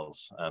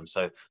cells.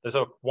 So there's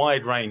a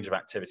wide range of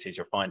activities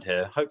you'll find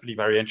here, hopefully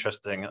very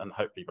interesting and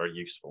hopefully very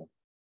useful.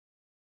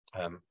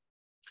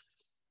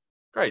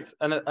 Great,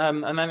 and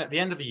then at the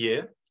end of the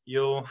year,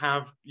 you'll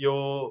have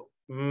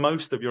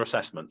most of your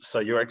assessments, so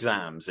your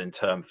exams in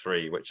term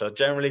 3, which are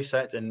generally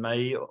set in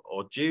May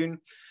or June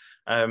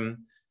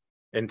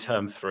in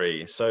term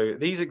 3. So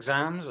these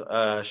exams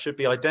should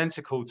be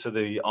identical to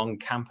the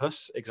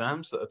on-campus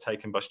exams that are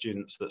taken by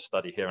students that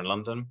study here in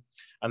London,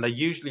 and they're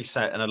usually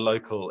set in a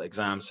local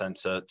exam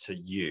centre to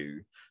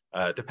you.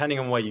 Depending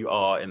on where you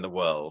are in the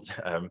world.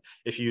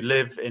 If you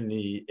live in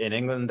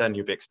England, then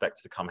you'll be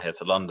expected to come here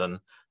to London.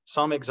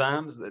 Some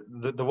exams,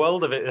 the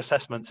world of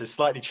assessments is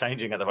slightly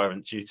changing at the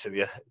moment due to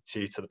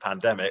the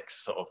pandemic,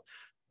 sort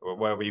of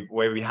where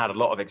we had a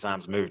lot of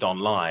exams moved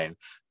online.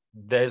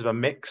 There's a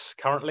mix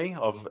currently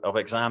of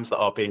exams that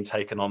are being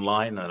taken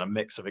online and a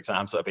mix of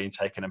exams that are being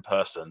taken in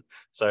person.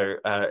 So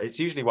it's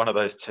usually one of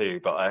those 2,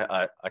 but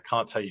I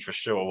can't tell you for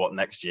sure what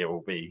next year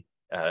will be.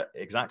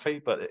 Exactly,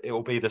 but it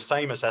will be the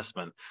same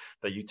assessment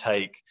that you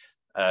take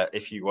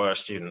if you were a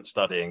student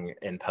studying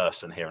in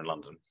person here in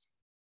London.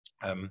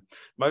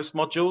 Most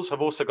modules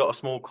have also got a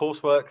small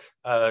coursework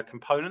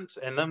component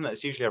in them.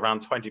 That's usually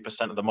around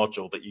 20% of the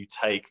module that you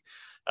take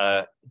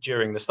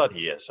during the study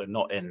year, so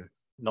not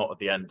at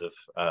the end of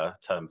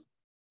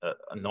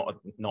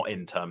not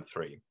in term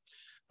 3.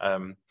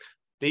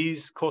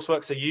 These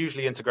courseworks are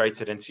usually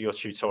integrated into your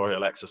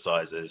tutorial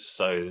exercises,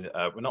 so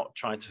we're not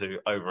trying to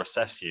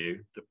over-assess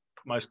you.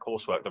 Most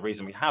coursework, the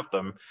reason we have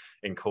them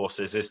in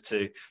courses is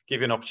to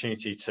give you an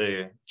opportunity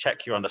to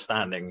check your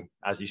understanding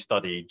as you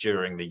study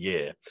during the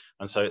year.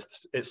 And so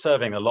it's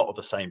serving a lot of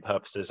the same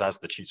purposes as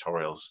the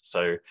tutorials.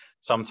 So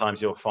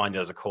sometimes you'll find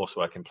there's a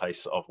coursework in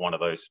place of one of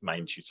those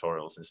main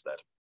tutorials instead.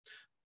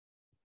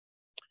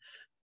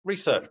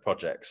 Research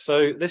projects.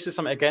 So this is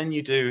something, again,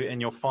 you do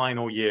in your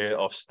final year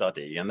of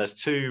study. And there's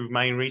 2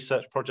 main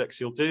research projects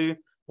you'll do.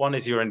 One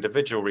is your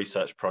individual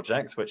research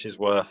project, which is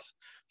worth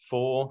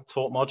 4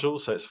 taught modules.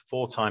 So it's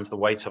 4 times the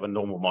weight of a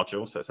normal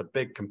module. So it's a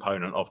big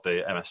component of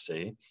the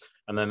MSc.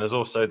 And then there's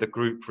also the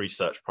group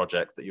research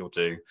project that you'll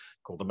do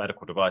called the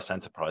medical device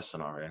enterprise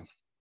scenario.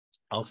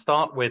 I'll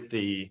start with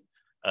the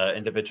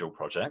individual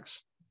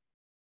projects.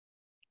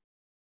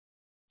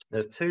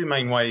 There's 2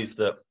 main ways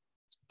that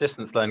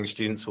distance learning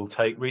students will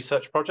take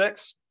research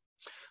projects.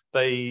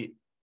 They,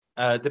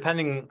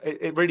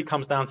 it really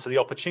comes down to the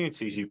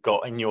opportunities you've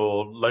got in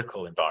your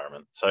local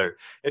environment. So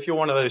if you're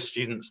one of those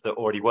students that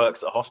already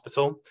works at a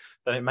hospital,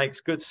 then it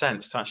makes good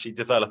sense to actually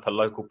develop a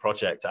local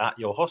project at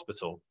your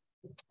hospital,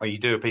 where you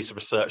do a piece of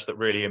research that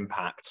really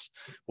impacts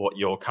what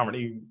your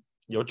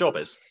job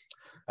is.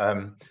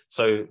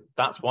 So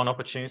that's one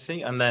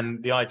opportunity. And then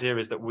the idea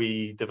is that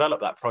we develop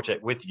that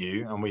project with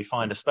you, and we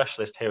find a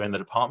specialist here in the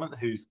department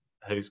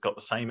who's got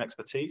the same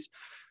expertise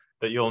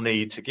that you'll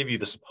need to give you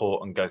the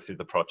support and go through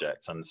the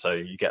project. And so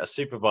you get a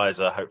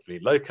supervisor, hopefully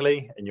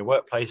locally in your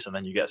workplace, and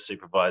then you get a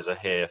supervisor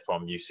here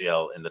from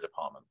UCL in the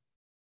department.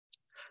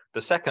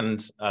 The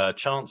second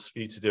chance for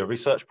you to do a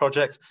research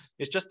project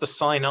is just to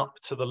sign up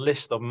to the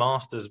list of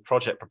master's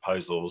project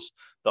proposals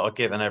that are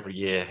given every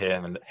year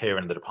here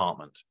in the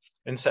department.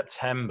 In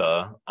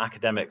September,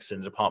 academics in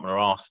the department are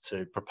asked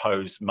to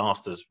propose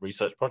master's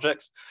research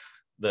projects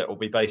that will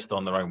be based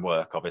on their own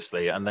work,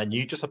 obviously, and then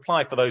you just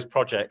apply for those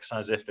projects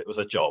as if it was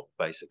a job,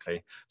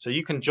 basically. So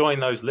you can join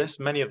those lists.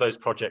 Many of those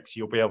projects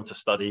you'll be able to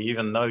study,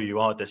 even though you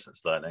are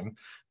distance learning.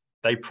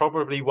 They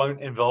probably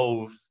won't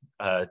involve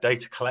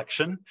data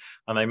collection,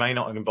 and they may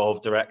not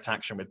involve direct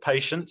action with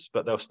patients,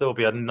 but there'll still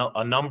be a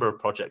number of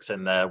projects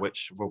in there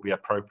which will be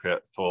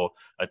appropriate for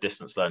a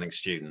distance learning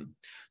student.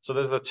 So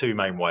those are the 2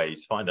 main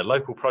ways: find a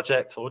local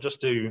project or just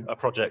do a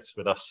project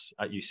with us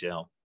at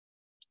UCL.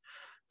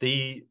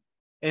 The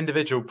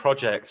individual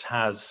project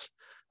has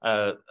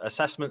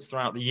assessments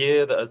throughout the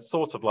year that are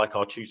sort of like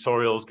our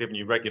tutorials, giving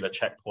you regular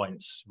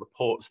checkpoints,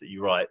 reports that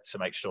you write to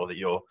make sure that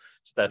you're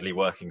steadily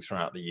working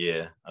throughout the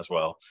year as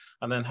well.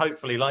 And then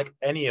hopefully, like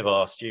any of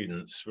our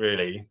students,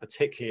 really,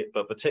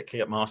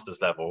 particularly at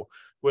master's level,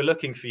 we're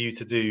looking for you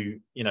to do,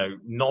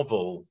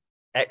 novel,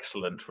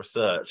 excellent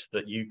research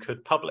that you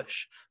could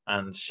publish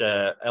and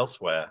share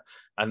elsewhere.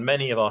 And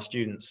many of our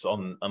students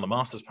on the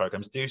master's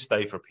programs do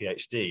stay for a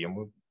PhD,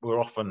 and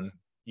we're often,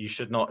 you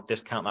should not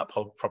discount that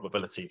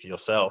probability for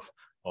yourself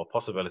or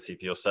possibility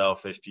for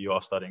yourself if you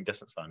are studying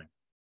distance learning.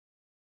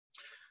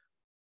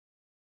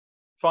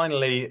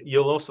 Finally,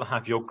 you'll also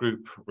have your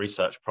group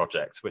research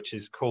project, which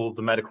is called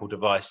the medical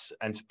device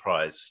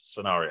enterprise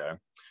scenario.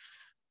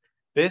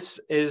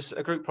 This is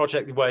a group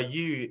project where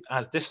you,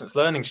 as distance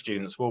learning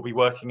students, will be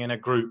working in a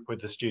group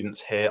with the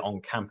students here on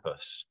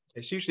campus.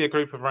 It's usually a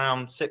group of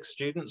around 6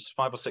 students,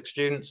 5 or 6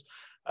 students.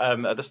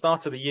 At the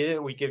start of the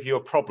year, we give you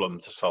a problem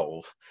to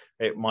solve.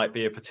 It might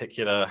be a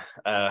particular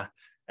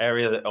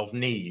area of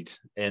need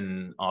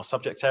in our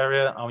subject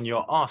area, and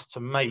you're asked to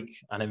make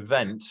and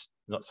invent,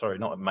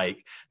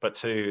 but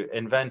to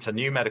invent a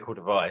new medical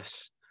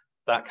device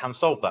that can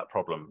solve that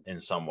problem in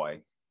some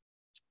way.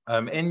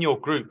 In your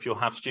group, you'll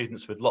have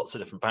students with lots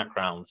of different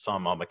backgrounds.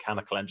 Some are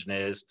mechanical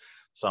engineers,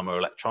 some are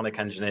electronic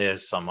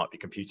engineers, some might be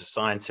computer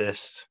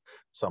scientists,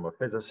 some are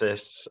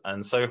physicists.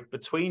 And so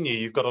between you,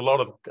 you've got a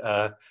lot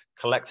of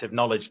collective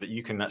knowledge that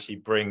you can actually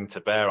bring to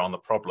bear on the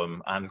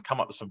problem and come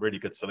up with some really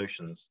good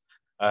solutions.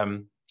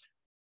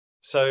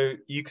 So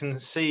you can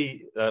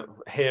see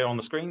here on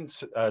the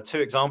screens 2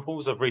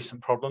 examples of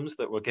recent problems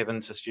that were given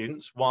to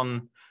students.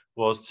 One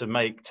was to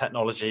make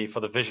technology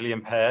for the visually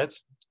impaired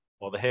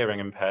or the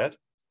hearing impaired.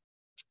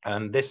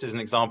 And this is an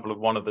example of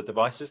one of the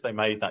devices they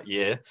made that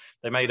year.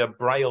 They made a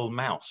Braille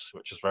mouse,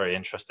 which is very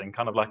interesting,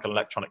 kind of like an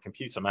electronic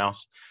computer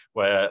mouse,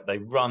 where they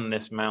run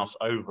this mouse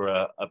over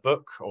a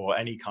book or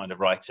any kind of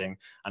writing,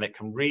 and it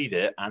can read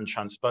it and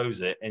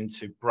transpose it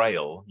into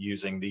Braille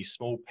using these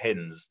small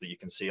pins that you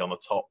can see on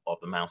the top of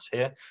the mouse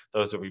here.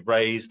 Those will be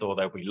raised or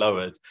they'll be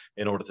lowered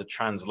in order to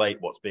translate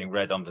what's being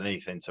read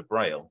underneath into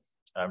Braille.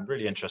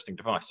 Really interesting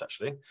device,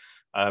 actually.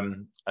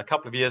 A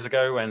couple of years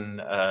ago, when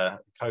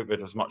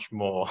COVID was much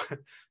more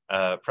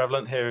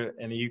prevalent here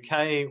in the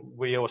UK,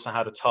 we also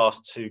had a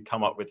task to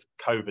come up with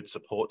COVID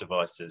support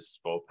devices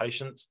for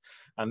patients.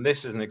 And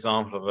this is an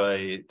example of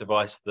a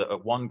device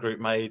that one group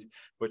made,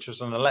 which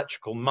was an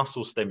electrical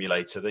muscle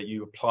stimulator that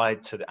you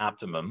applied to the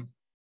abdomen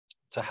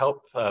to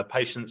help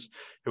patients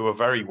who were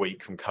very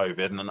weak from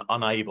COVID and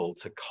unable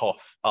to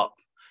cough up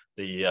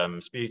the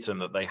sputum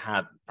that they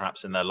had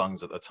perhaps in their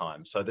lungs at the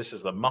time. So this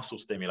is a muscle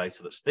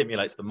stimulator that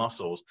stimulates the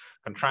muscles,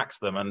 contracts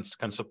them, and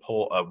can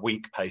support a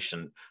weak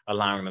patient,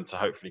 allowing them to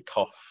hopefully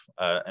cough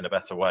in a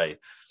better way.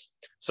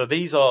 So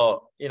these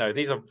are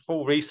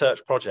full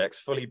research projects,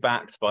 fully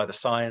backed by the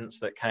science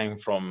that came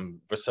from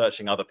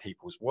researching other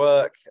people's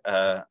work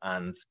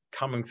and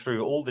coming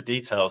through all the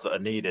details that are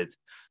needed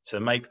to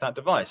make that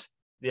device.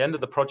 The end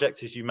of the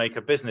project is you make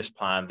a business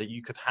plan that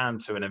you could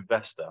hand to an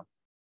investor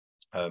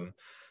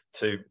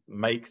to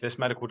make this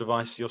medical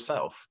device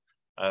yourself.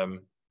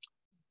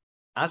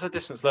 As a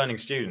distance learning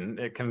student,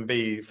 it can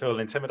feel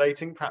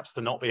intimidating, perhaps,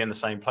 to not be in the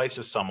same place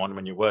as someone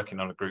when you're working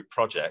on a group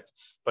project,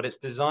 but it's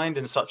designed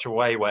in such a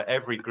way where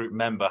every group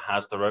member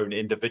has their own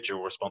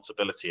individual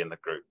responsibility in the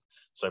group.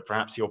 So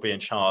perhaps you'll be in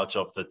charge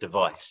of the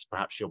device,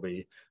 perhaps you'll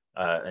be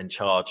in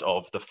charge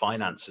of the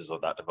finances of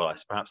that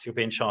device. Perhaps you'll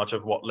be in charge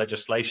of what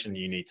legislation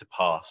you need to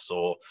pass,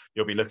 or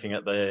you'll be looking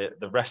at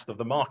the rest of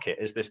the market.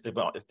 Is this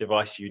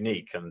device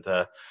unique,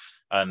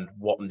 and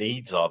what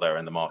needs are there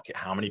in the market?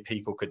 How many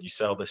people could you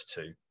sell this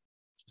to?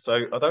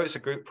 So although it's a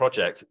group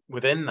project,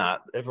 within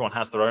that, everyone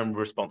has their own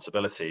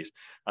responsibilities,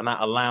 and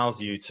that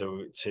allows you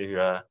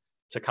to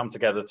come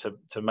together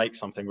to make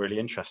something really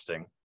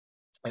interesting.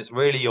 It's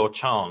really your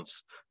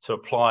chance to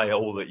apply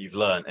all that you've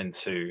learned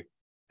into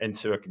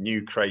a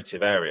new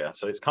creative area.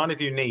 So it's kind of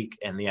unique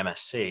in the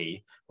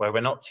MSc, where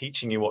we're not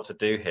teaching you what to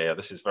do here.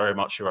 This is very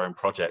much your own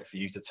project for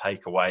you to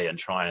take away and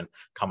try and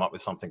come up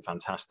with something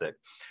fantastic.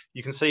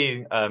 You can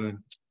see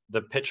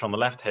the picture on the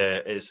left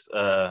here is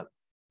a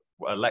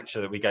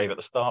lecture that we gave at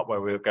the start,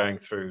 where we were going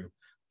through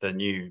the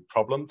new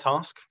problem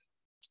task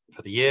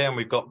for the year, and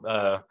we've got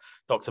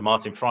Dr.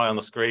 Martin Fry on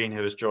the screen,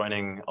 who is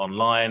joining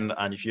online.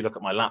 And if you look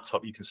at my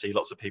laptop, you can see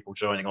lots of people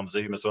joining on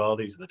Zoom as well.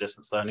 These are the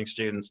distance learning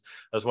students,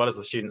 as well as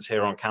the students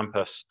here on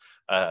campus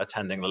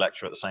attending the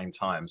lecture at the same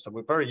time. So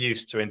we're very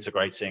used to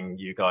integrating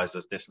you guys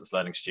as distance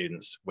learning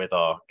students with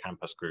our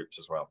campus groups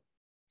as well.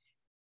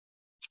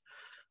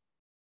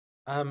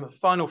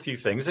 Final few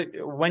things.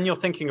 When you're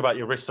thinking about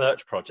your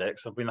research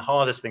projects, the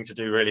hardest thing to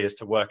do really is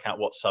to work out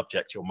what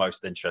subject you're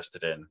most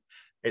interested in.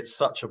 It's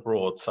such a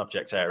broad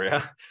subject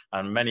area,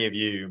 and many of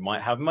you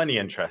might have many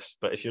interests,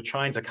 but if you're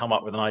trying to come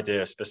up with an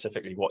idea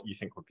specifically what you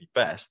think would be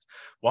best,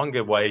 one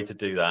good way to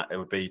do that, it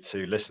would be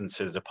to listen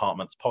to the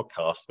department's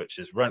podcast, which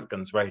is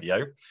Röntgen's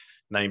Radio,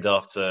 named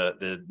after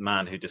the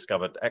man who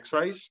discovered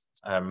X-rays.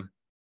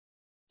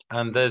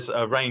 And there's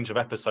a range of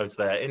episodes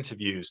there,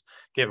 interviews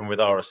given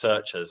with our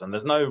researchers, and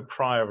there's no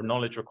prior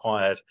knowledge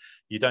required.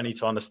 You don't need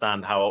to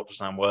understand how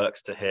ultrasound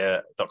works to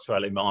hear Dr.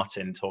 Ellie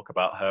Martin talk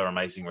about her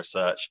amazing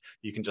research.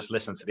 You can just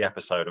listen to the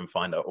episode and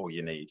find out all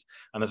you need.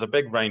 And there's a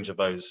big range of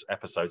those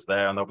episodes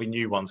there, and there'll be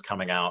new ones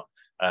coming out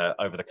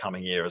over the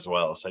coming year as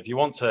well. So if you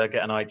want to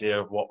get an idea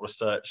of what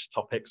research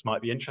topics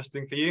might be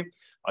interesting for you,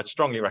 I'd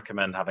strongly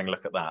recommend having a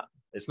look at that.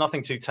 It's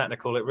nothing too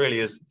technical. It really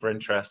is for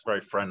interest,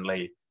 very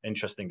friendly,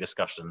 interesting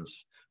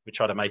discussions. We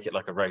try to make it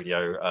like a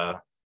radio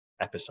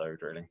episode,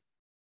 really.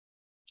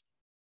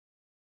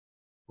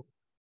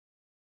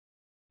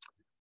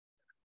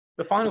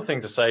 The final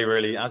thing to say,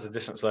 really, as a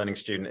distance learning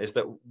student, is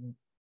that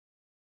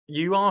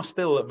you are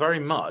still very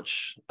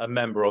much a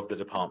member of the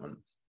department.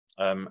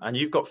 And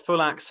you've got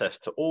full access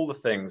to all the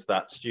things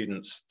that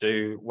students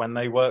do when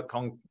they work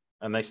on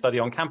and they study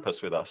on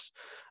campus with us.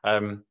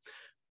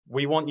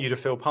 We want you to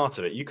feel part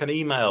of it. You can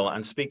email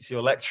and speak to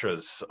your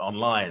lecturers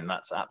online.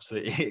 That's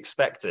absolutely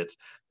expected.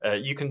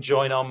 You can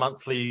join our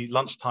monthly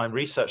lunchtime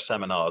research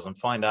seminars and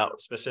find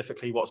out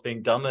specifically what's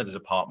being done in the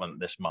department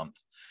this month.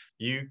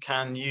 You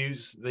can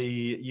use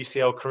the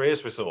UCL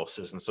careers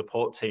resources and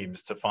support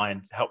teams to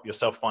help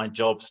yourself find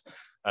jobs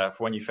for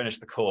when you finish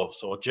the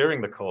course, or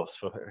during the course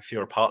if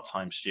you're a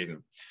part-time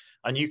student.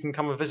 And you can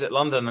come and visit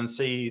London and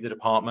see the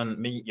department,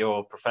 meet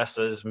your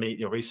professors, meet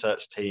your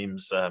research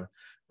teams.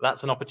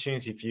 That's an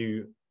opportunity for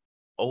you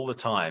all the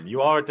time.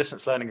 You are a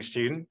distance learning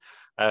student,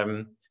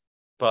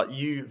 but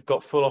you've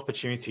got full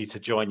opportunity to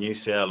join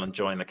UCL and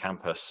join the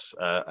campus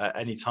at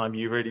any time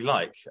you really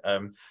like.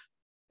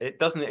 It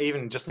doesn't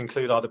even just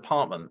include our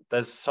department.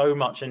 There's so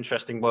much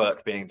interesting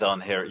work being done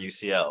here at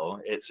UCL.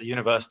 It's a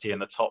university in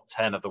the top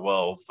 10 of the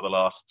world for the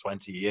last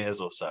 20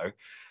 years or so.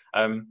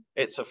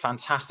 It's a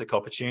fantastic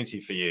opportunity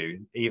for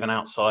you, even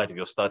outside of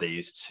your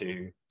studies,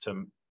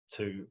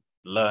 to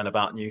learn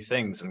about new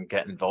things and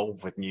get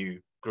involved with new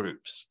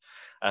groups.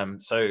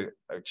 So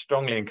I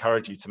strongly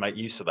encourage you to make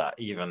use of that,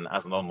 even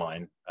as an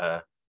online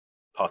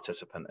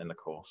participant in the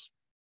course.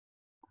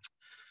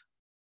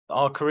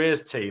 Our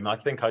careers team, I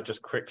think I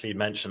just quickly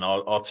mention,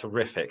 are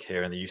terrific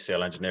here in the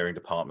UCL engineering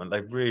department.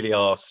 They really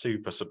are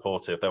super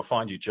supportive. They'll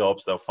find you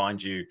jobs, they'll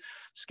find you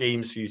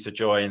schemes for you to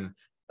join.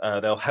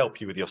 They'll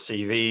help you with your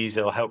CVs,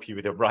 they'll help you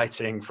with your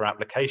writing for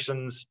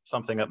applications,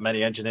 something that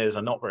many engineers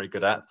are not very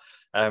good at.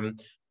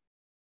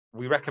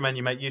 We recommend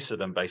you make use of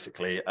them,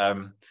 basically.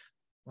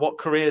 What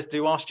careers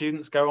do our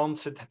students go on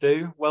to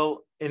do? Well,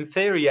 in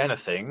theory,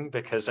 anything,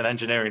 because an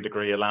engineering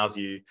degree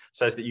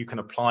says that you can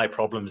apply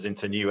problems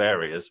into new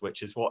areas,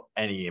 which is what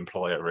any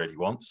employer really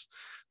wants.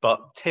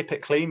 But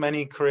typically,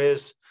 many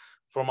careers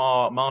from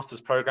our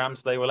master's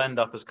programs, they will end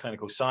up as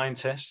clinical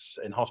scientists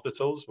in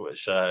hospitals,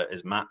 which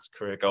is Matt's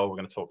career goal we're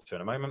going to talk to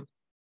in a moment.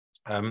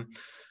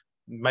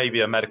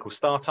 Maybe a medical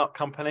startup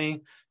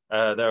company.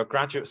 There are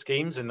graduate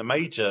schemes in the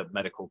major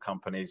medical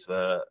companies,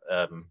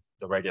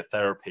 the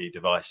radiotherapy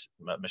device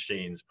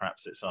machines,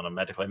 perhaps it's on a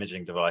medical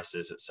imaging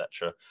devices,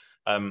 etc.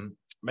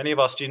 Many of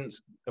our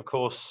students, of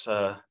course,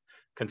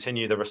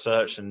 continue the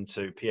research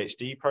into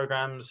PhD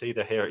programs,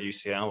 either here at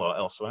UCL or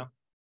elsewhere.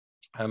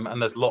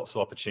 And there's lots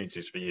of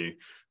opportunities for you,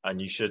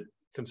 and you should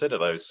consider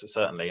those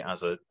certainly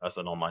as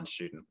an online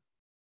student.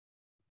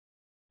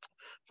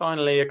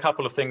 Finally, a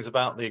couple of things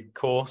about the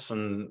course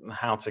and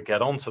how to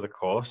get onto the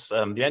course.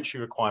 The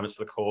entry requirements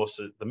of the course,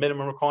 the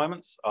minimum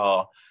requirements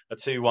are a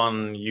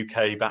 2-1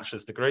 UK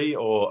bachelor's degree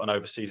or an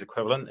overseas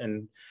equivalent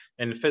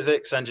in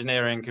physics,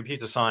 engineering,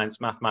 computer science,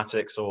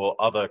 mathematics, or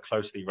other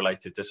closely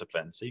related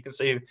disciplines. So you can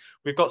see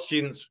we've got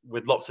students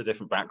with lots of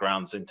different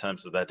backgrounds in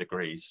terms of their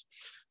degrees.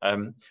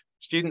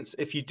 Students,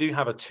 if you do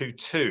have a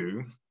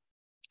 2-2,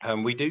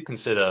 we do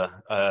consider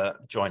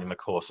joining the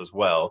course as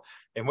well,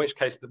 in which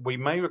case we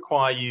may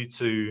require you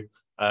to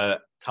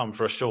come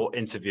for a short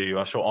interview,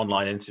 a short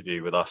online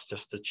interview with us,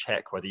 just to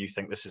check whether you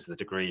think this is the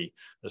degree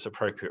that's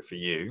appropriate for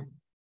you.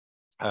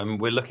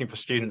 We're looking for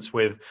students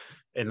with,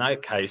 in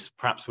that case,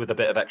 perhaps with a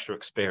bit of extra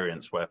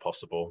experience where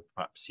possible.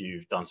 Perhaps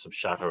you've done some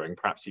shadowing,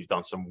 perhaps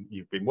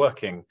you've been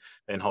working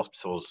in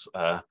hospitals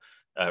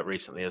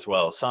recently as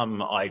well.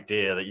 Some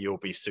idea that you'll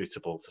be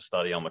suitable to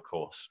study on the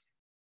course.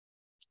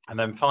 And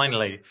then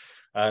finally,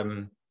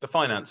 the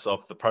finance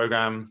of the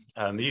program.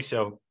 The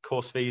UCL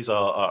course fees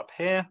are up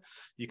here.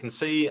 You can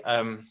see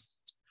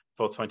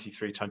for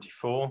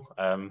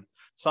 23-24.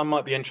 Some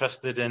might be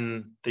interested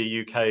in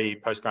the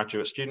UK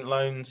postgraduate student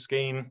loan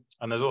scheme,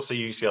 and there's also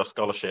UCL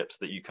scholarships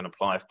that you can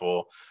apply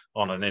for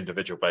on an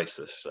individual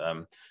basis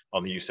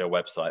on the UCL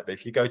website. But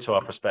if you go to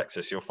our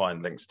prospectus, you'll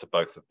find links to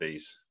both of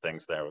these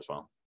things there as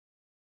well.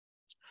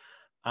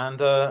 And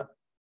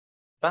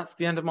that's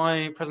the end of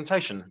my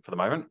presentation for the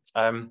moment.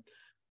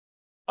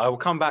 I will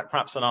come back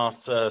perhaps and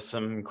ask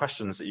some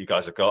questions that you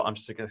guys have got.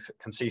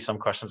 Can see some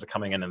questions are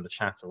coming in the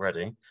chat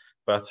already,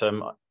 but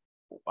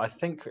I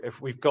think if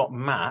we've got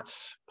Matt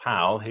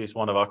Powell, who's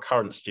one of our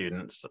current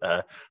students,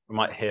 we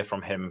might hear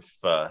from him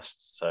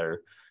first. So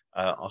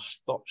I'll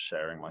stop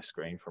sharing my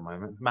screen for a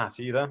moment. Matt,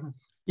 are you there?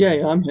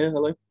 Yeah, I'm here.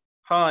 Hello.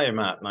 Hi,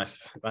 Matt.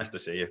 Nice to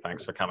see you.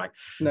 Thanks for coming.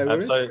 No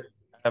worries.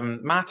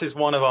 Matt is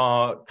one of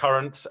our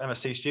current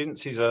MSc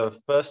students. He's a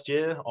first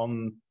year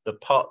on the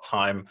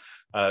part-time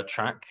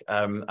track,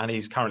 and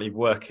he's currently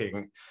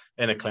working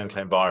in a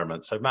clinical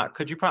environment. So Matt,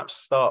 could you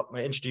perhaps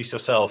introduce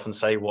yourself and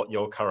say what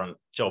your current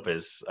job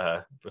is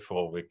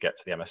before we get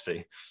to the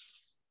MSc?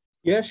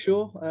 Yeah,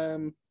 sure.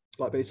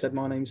 Like Billy said,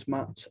 my name's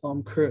Matt.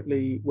 I'm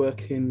currently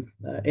working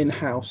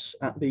in-house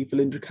at the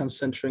Velindre Cancer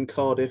Centre in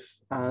Cardiff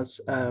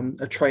as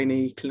a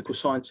trainee clinical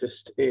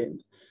scientist in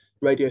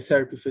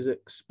radiotherapy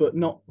physics, but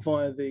not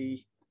via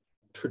the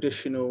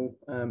traditional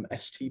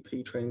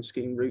STP training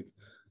scheme route,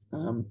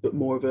 but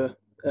more of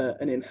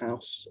an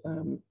in-house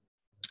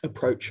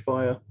approach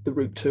via the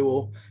Route 2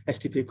 or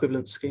STP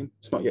equivalent scheme.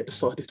 It's not yet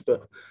decided,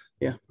 but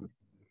yeah.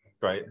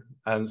 Great.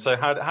 And so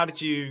how did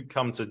you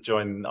come to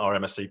join our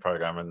MSc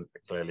program? And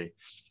clearly,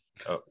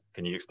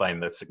 can you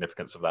explain the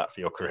significance of that for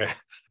your career?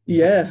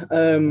 Yeah,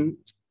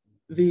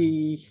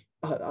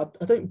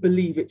 I don't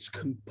believe it's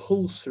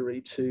compulsory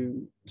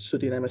to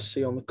study an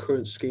MSc on the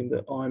current scheme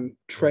that I'm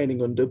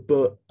training under,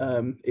 but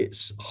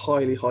it's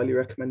highly, highly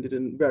recommended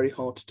and very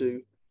hard to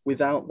do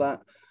without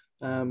that.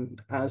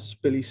 As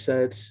Billy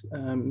said,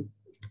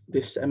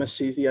 this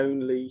MSc is the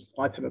only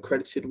IPEM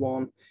accredited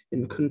one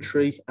in the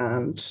country,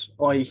 and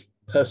I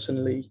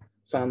personally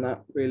found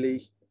that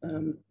really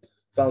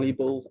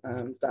valuable,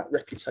 and that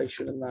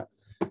reputation and that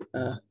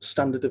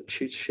standard of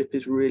tutorship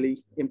is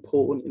really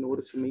important in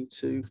order for me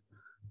to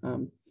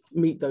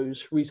meet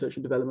those research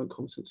and development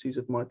competencies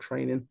of my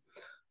training.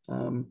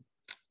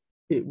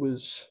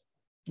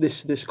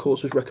 This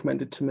course was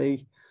recommended to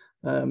me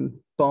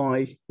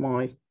by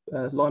my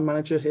line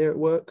manager here at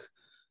work,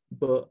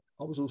 but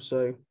I was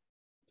also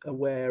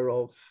aware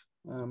of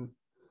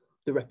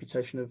the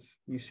reputation of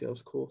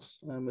UCL's course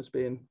as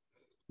being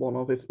one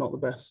of, if not the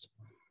best.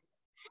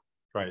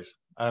 Great.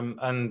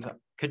 And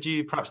could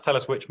you perhaps tell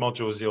us which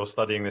modules you're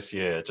studying this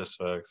year, just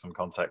for some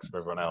context for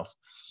everyone else?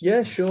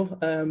 Yeah, sure.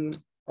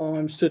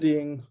 I'm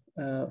studying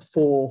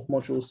 4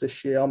 modules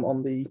this year. I'm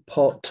on the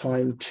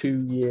part-time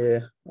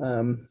 2-year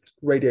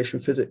radiation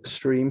physics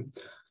stream.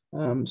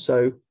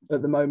 So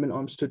at the moment,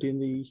 I'm studying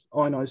the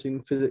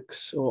ionizing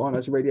physics or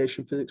ionizing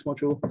radiation physics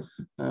module,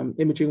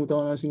 imaging with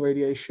ionizing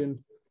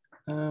radiation,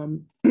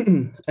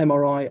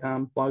 MRI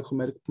and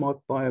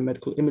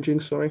biomedical imaging,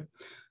 sorry,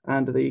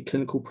 and the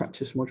clinical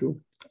practice module.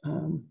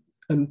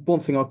 And one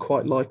thing I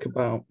quite like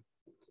about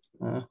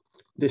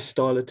this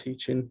style of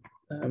teaching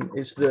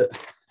is that,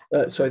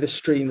 this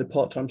stream, the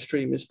part-time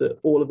stream, is that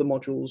all of the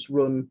modules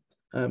run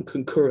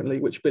concurrently,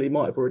 which Billy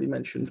might have already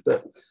mentioned,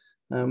 but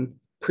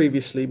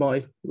previously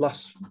my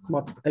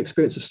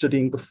experience of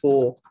studying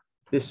before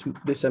this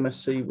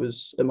MSc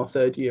was in my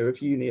third year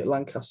of uni at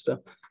Lancaster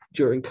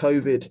during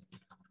COVID,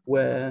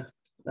 where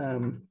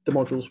the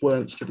modules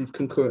weren't studied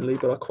concurrently,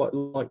 but I quite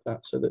like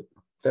that, so that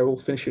they're all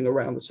finishing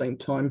around the same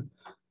time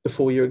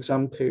before your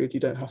exam period. You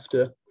don't have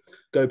to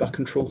go back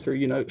and trawl through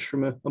your notes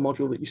from a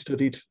module that you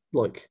studied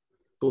or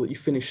that you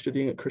finished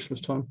studying at Christmas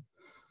time.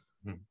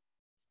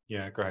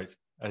 Yeah, great.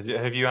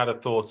 Have you had a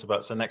thought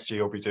about, so next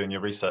year you'll be doing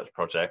your research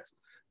project.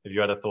 Have you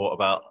had a thought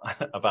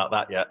about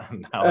that yet?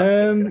 And how that's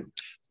going to go?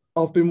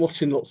 I've been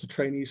watching lots of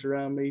trainees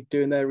around me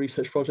doing their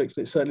research projects,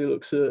 and it certainly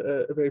looks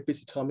a very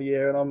busy time of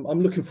year, and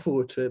I'm looking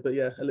forward to it, but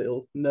yeah, a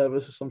little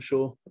nervous, as I'm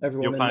sure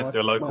everyone. You're planning to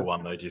do a local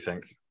one though, do you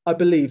think? I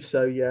believe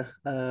so, yeah.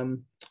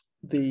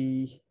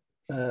 The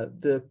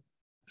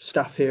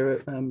staff here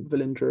at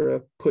Velindre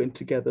are putting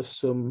together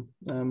some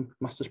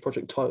master's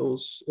project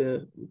titles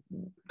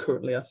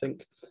currently, I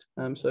think.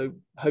 So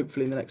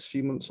hopefully in the next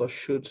few months I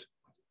should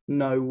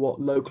know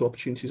what local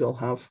opportunities I'll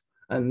have,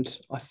 and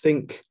I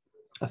think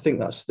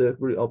that's the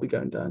route I'll be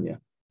going down.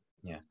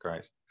 Yeah,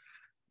 great.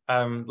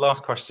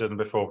 Last question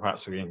before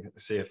perhaps we can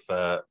see if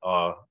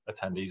our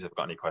attendees have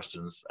got any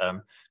questions.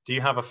 Do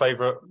you have a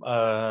favorite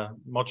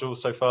module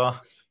so far?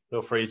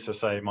 Feel free to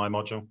say my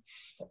module.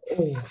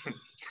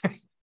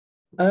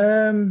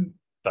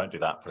 Don't do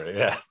that, really.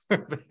 Yeah.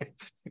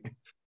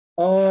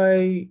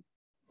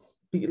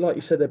 Like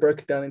you said, they're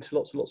broken down into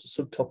lots and lots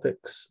of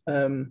subtopics.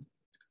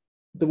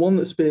 The one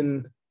that's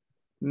been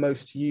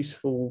most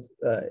useful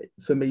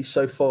for me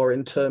so far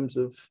in terms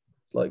of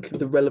like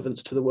the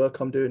relevance to the work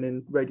I'm doing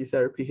in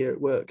radiotherapy here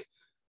at work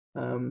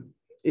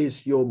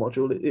is your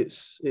module.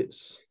 It's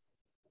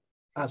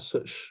as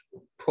such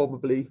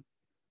probably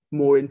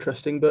more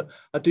interesting, but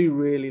I do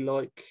really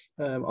like,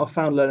 I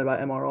found learning about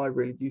MRI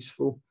really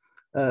useful,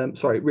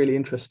 really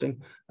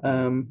interesting.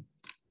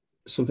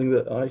 Something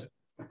that I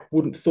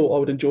wouldn't thought I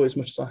would enjoy as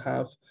much as I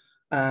have.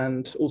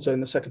 And also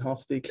in the second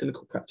half of the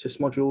clinical practice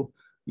module,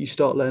 you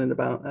start learning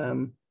about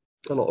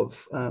a lot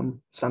of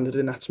standard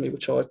anatomy,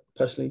 which I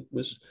personally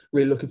was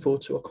really looking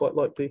forward to. I quite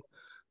like the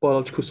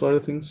biological side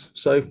of things.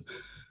 So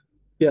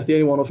yeah, the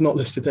only one I've not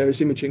listed there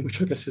is imaging,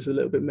 which I guess is a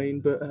little bit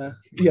mean, but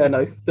yeah,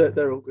 no,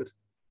 they're all good.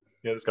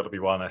 Yeah, there's got to be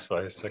one, I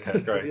suppose.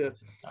 Okay, great. Yeah.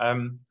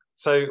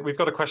 So we've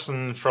got a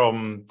question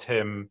from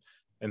Tim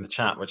in the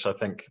chat, which I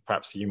think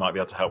perhaps you might be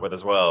able to help with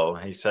as well.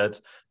 He said,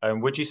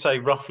 would you say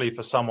roughly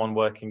for someone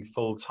working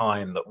full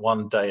time that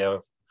one day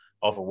of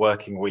a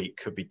working week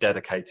could be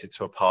dedicated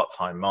to a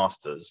part-time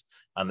master's,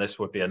 and this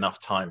would be enough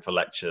time for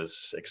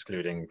lectures,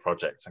 excluding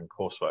projects and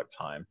coursework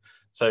time?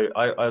 So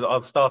I'll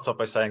start off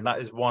by saying that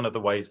is one of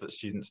the ways that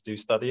students do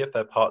study if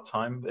they're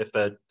part-time. If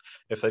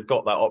they've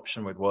got that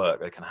option with work,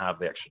 they can have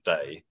the extra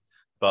day.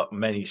 But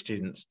many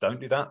students don't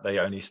do that. They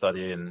only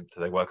study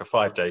they work a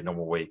 5-day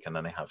normal week and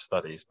then they have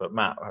studies. But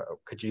Matt,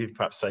 could you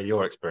perhaps say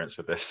your experience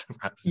with this?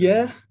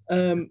 Yeah,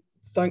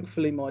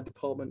 thankfully my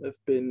department have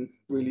been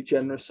really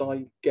generous.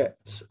 I get,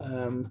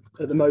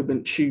 at the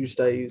moment,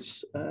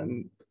 Tuesdays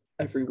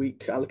every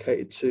week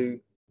allocated to,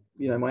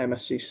 my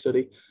MSc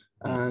study.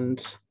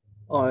 And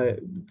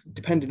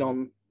depending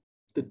on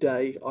the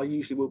day, I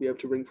usually will be able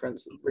to ring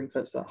fence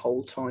that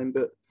whole time,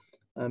 but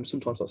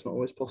sometimes that's not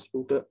always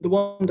possible. But the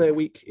 1 day a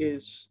week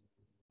is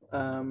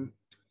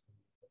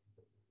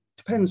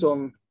depends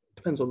on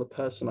the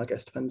person, I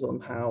guess. Depends on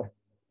how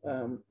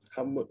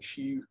much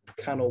you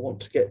can or want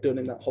to get done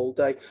in that whole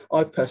day.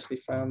 I've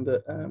personally found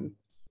that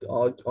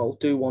I'll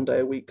do 1 day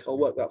a week. I'll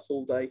work that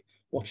full day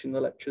watching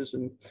the lectures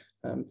and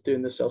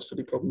doing the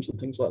self-study problems and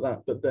things like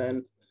that. But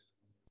then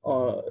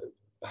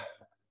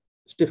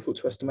it's difficult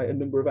to estimate a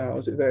number of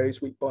hours. It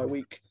varies week by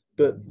week.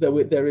 But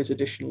there is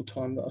additional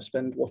time that I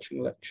spend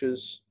watching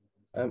lectures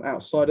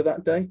outside of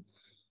that day,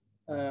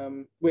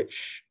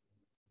 which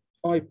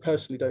I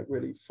personally don't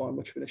really find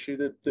much of an issue.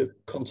 The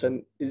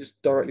content is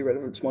directly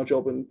relevant to my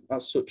job and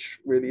as such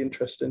really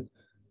interesting,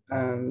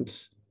 and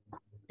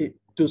it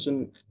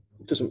doesn't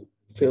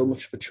feel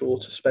much of a chore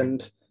to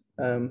spend.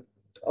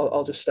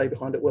 I'll just stay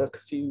behind at work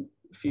a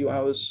few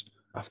hours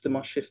after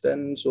my shift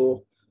ends,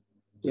 or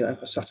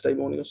a Saturday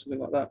morning or something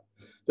like that.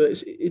 But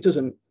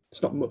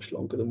it's not much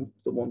longer than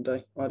 1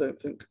 day, I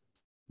don't think.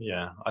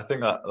 Yeah, I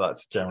think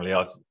that's generally,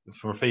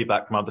 from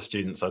feedback from other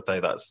students, I'd say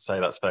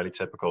that's fairly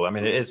typical. I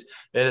mean, it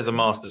is a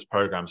master's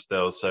program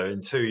still, so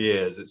in 2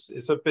 years,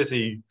 it's going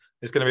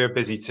to be a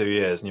busy 2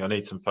 years, and you'll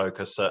need some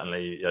focus.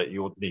 Certainly,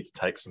 you'll need to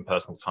take some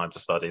personal time to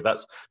study.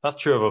 That's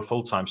true of a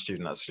full-time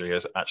student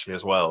actually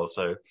as well.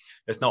 So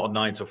it's not a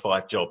 9 to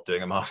 5 job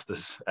doing a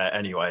master's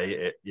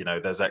anyway.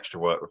 There's extra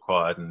work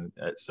required, and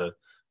it's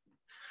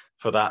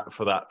for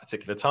that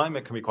particular time,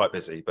 it can be quite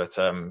busy. But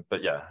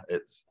yeah,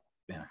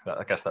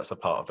 I guess that's a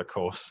part of the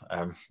course,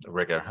 the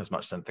rigor as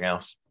much as anything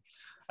else.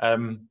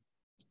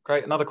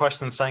 Great. Another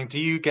question saying, do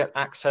you get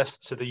access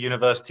to the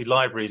university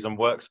libraries and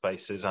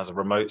workspaces as a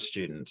remote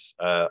student?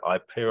 I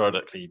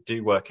periodically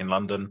do work in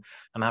London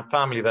and have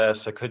family there,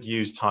 so could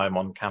use time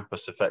on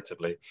campus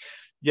effectively.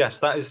 Yes,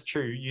 that is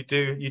true. You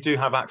do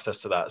have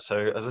access to that.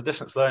 So as a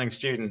distance learning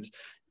student,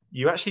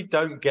 you actually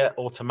don't get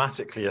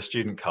automatically a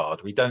student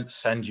card. We don't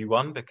send you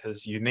one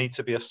because you need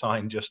to be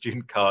assigned your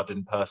student card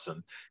in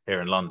person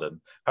here in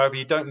London. However,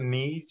 you don't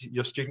need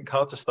your student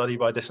card to study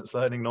by distance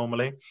learning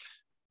normally.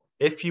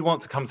 If you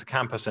want to come to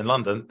campus in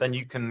London, then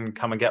you can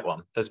come and get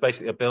one. There's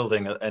basically a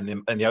building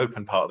in the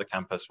open part of the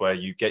campus where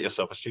you get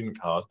yourself a student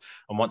card.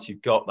 And once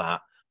you've got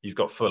that, you've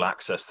got full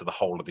access to the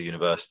whole of the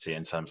university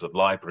in terms of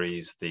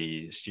libraries,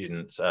 the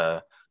student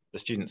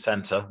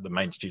centre, the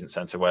main student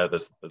centre, where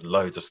there's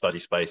loads of study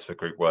space for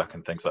group work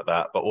and things like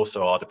that, but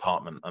also our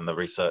department and the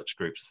research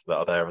groups that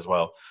are there as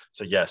well.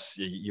 So yes,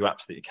 you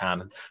absolutely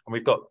can. And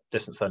we've got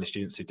distance learning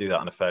students who do that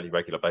on a fairly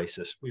regular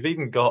basis. We've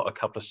even got a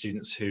couple of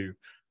students who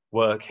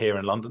work here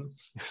in London.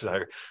 So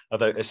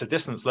although it's a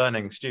distance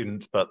learning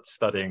student, but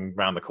studying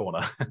around the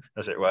corner,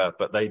 as it were,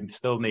 but they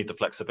still need the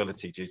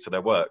flexibility due to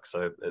their work.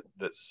 So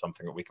that's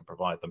something that we can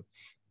provide them.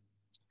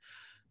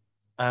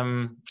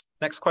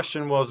 Next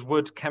question was,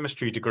 would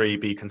chemistry degree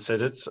be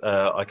considered?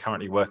 I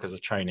currently work as a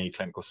trainee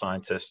clinical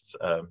scientist,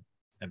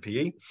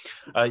 MPBE.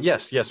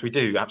 Yes, we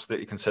do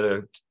absolutely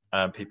consider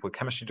people with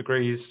chemistry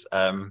degrees.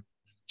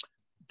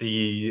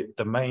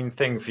 The main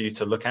thing for you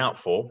to look out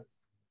for,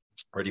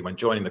 really, when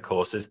joining the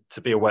course, is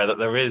to be aware that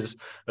there is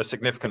a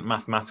significant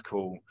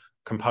mathematical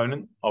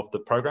component of the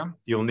program.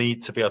 You'll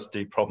need to be able to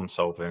do problem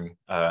solving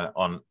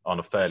on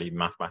a fairly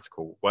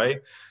mathematical way.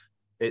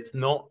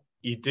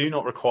 You do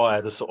not require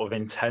the sort of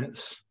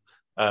intense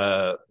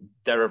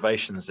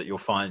derivations that you'll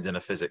find in a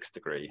physics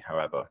degree,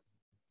 however.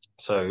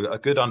 So a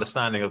good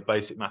understanding of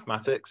basic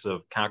mathematics,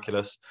 of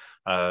calculus,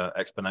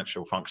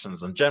 exponential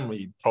functions, and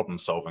generally problem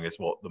solving is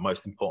what the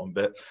most important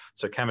bit.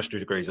 So chemistry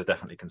degrees are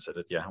definitely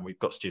considered, yeah. And we've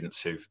got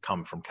students who've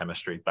come from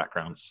chemistry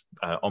backgrounds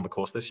on the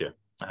course this year.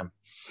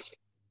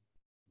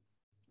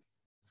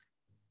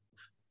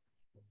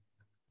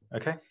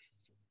 Okay,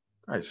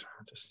 great.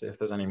 I'll just see if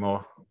there's any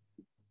more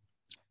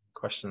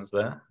questions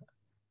there.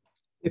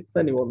 If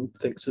anyone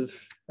thinks of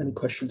any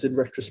questions in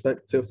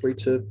retrospect, feel free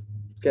to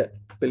get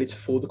Billy to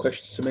forward the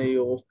questions to me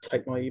or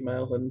take my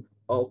email, and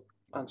I'll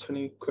answer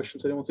any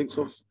questions anyone thinks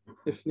of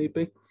if need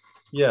be.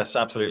 Yes,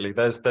 absolutely.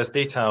 There's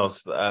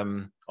details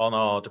on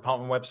our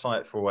department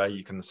website for where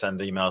you can send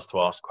emails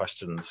to ask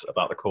questions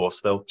about the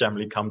course. They'll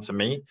generally come to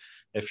me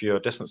if you're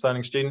a distance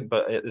learning student,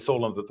 but it's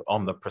all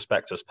on the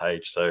prospectus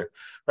page. So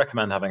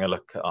recommend having a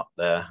look up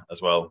there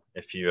as well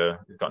if you've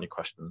got any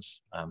questions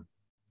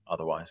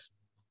otherwise.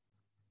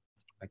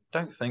 I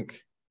don't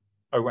think,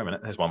 oh, wait a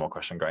minute, here's one more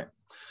question, great.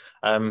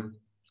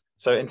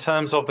 So in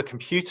terms of the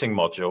computing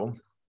module,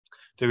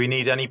 do we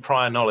need any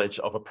prior knowledge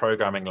of a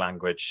programming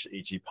language,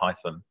 e.g.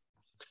 Python?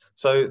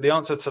 So the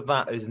answer to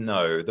that is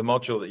no. The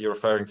module that you're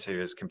referring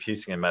to is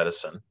computing in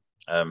medicine.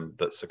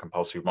 That's a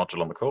compulsory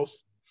module on the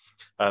course.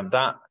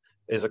 That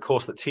is a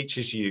course that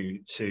teaches you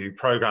to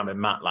program in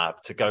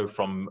MATLAB to go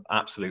from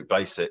absolute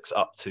basics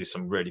up to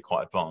some really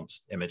quite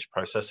advanced image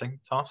processing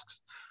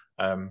tasks.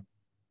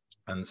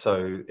 And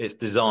so it's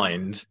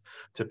designed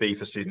to be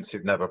for students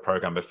who've never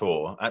programmed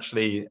before.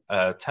 Actually,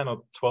 10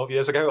 or 12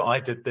 years ago, I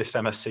did this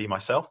MSc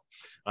myself,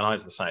 and I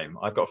was the same.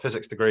 I've got a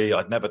physics degree.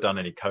 I'd never done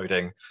any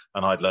coding,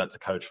 and I'd learned to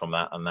code from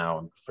that. And now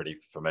I'm pretty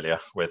familiar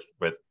with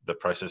the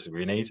processes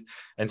we need.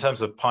 In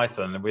terms of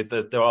Python,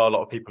 there are a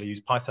lot of people who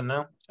use Python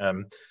now.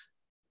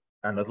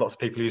 And there's lots of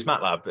people who use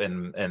MATLAB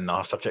in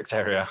our subject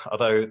area,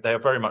 although they are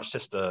very much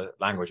sister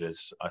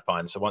languages, I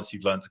find. So once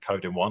you've learned to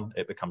code in one,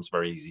 it becomes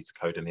very easy to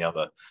code in the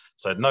other.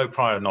 So no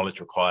prior knowledge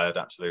required,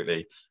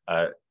 absolutely.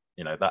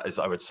 That is,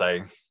 I would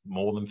say,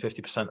 more than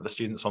 50% of the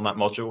students on that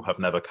module have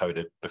never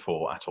coded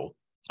before at all.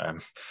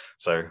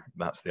 So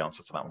that's the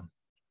answer to that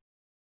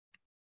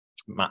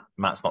one.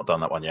 Matt's not done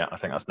that one yet. I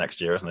think that's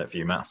next year, isn't it, for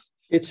you, Matt?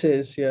 It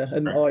is, yeah.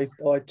 And right.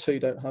 I too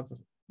don't have,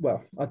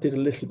 well, I did a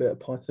little bit of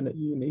Python at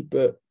uni,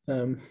 but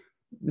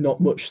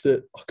not much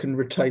that I can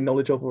retain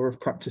knowledge of or have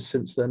practiced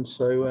since then.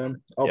 So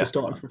I'll be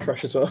starting from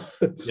fresh as well.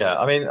 Yeah,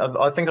 I mean,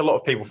 I think a lot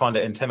of people find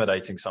it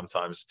intimidating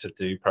sometimes to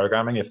do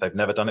programming if they've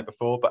never done it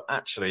before. But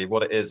actually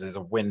what it is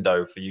a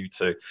window for you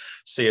to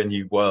see a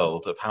new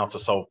world of how to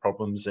solve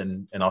problems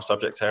in our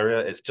subject area.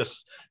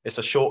 It's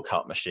a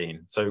shortcut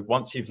machine. So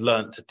once you've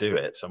learned to do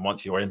it and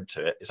once you're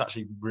into it, it's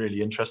actually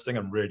really interesting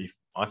and really,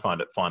 I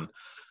find it fun.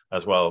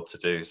 as well to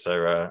do.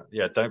 So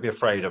yeah, don't be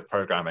afraid of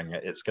programming.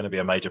 It's going to be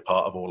a major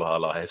part of all our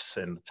lives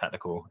in the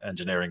technical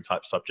engineering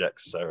type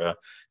subjects. So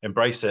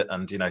embrace it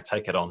and,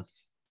 take it on.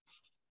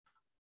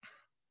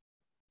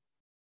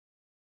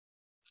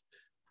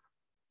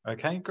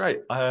 Okay,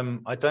 great.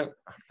 I don't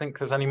think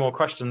there's any more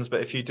questions,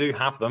 but if you do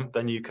have them,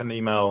 then you can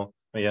email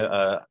me.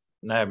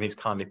 Naomi's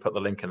kindly put the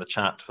link in the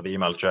chat for the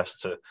email address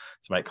to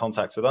make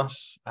contact with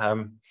us.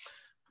 Other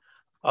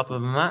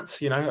than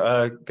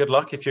that, good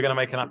luck. If you're going to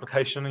make an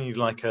application and you'd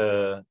like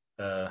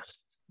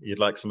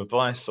some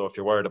advice, or if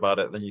you're worried about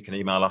it, then you can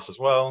email us as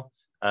well.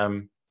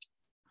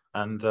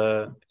 And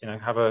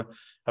have a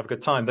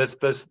good time. There's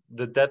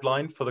the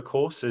deadline for the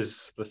course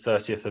is the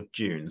 30th of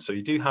June, so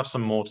you do have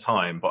some more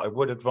time, but I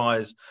would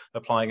advise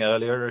applying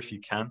earlier if you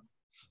can.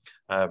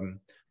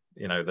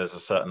 There's a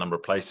certain number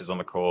of places on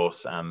the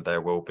course, and there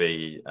will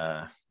be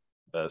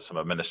some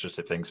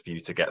administrative things for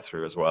you to get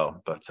through as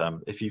well. But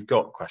if you've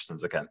got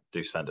questions, again,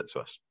 do send it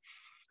to us.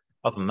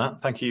 Other than that,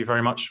 thank you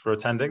very much for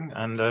attending,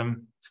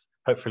 and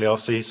hopefully I'll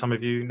see some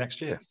of you next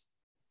year.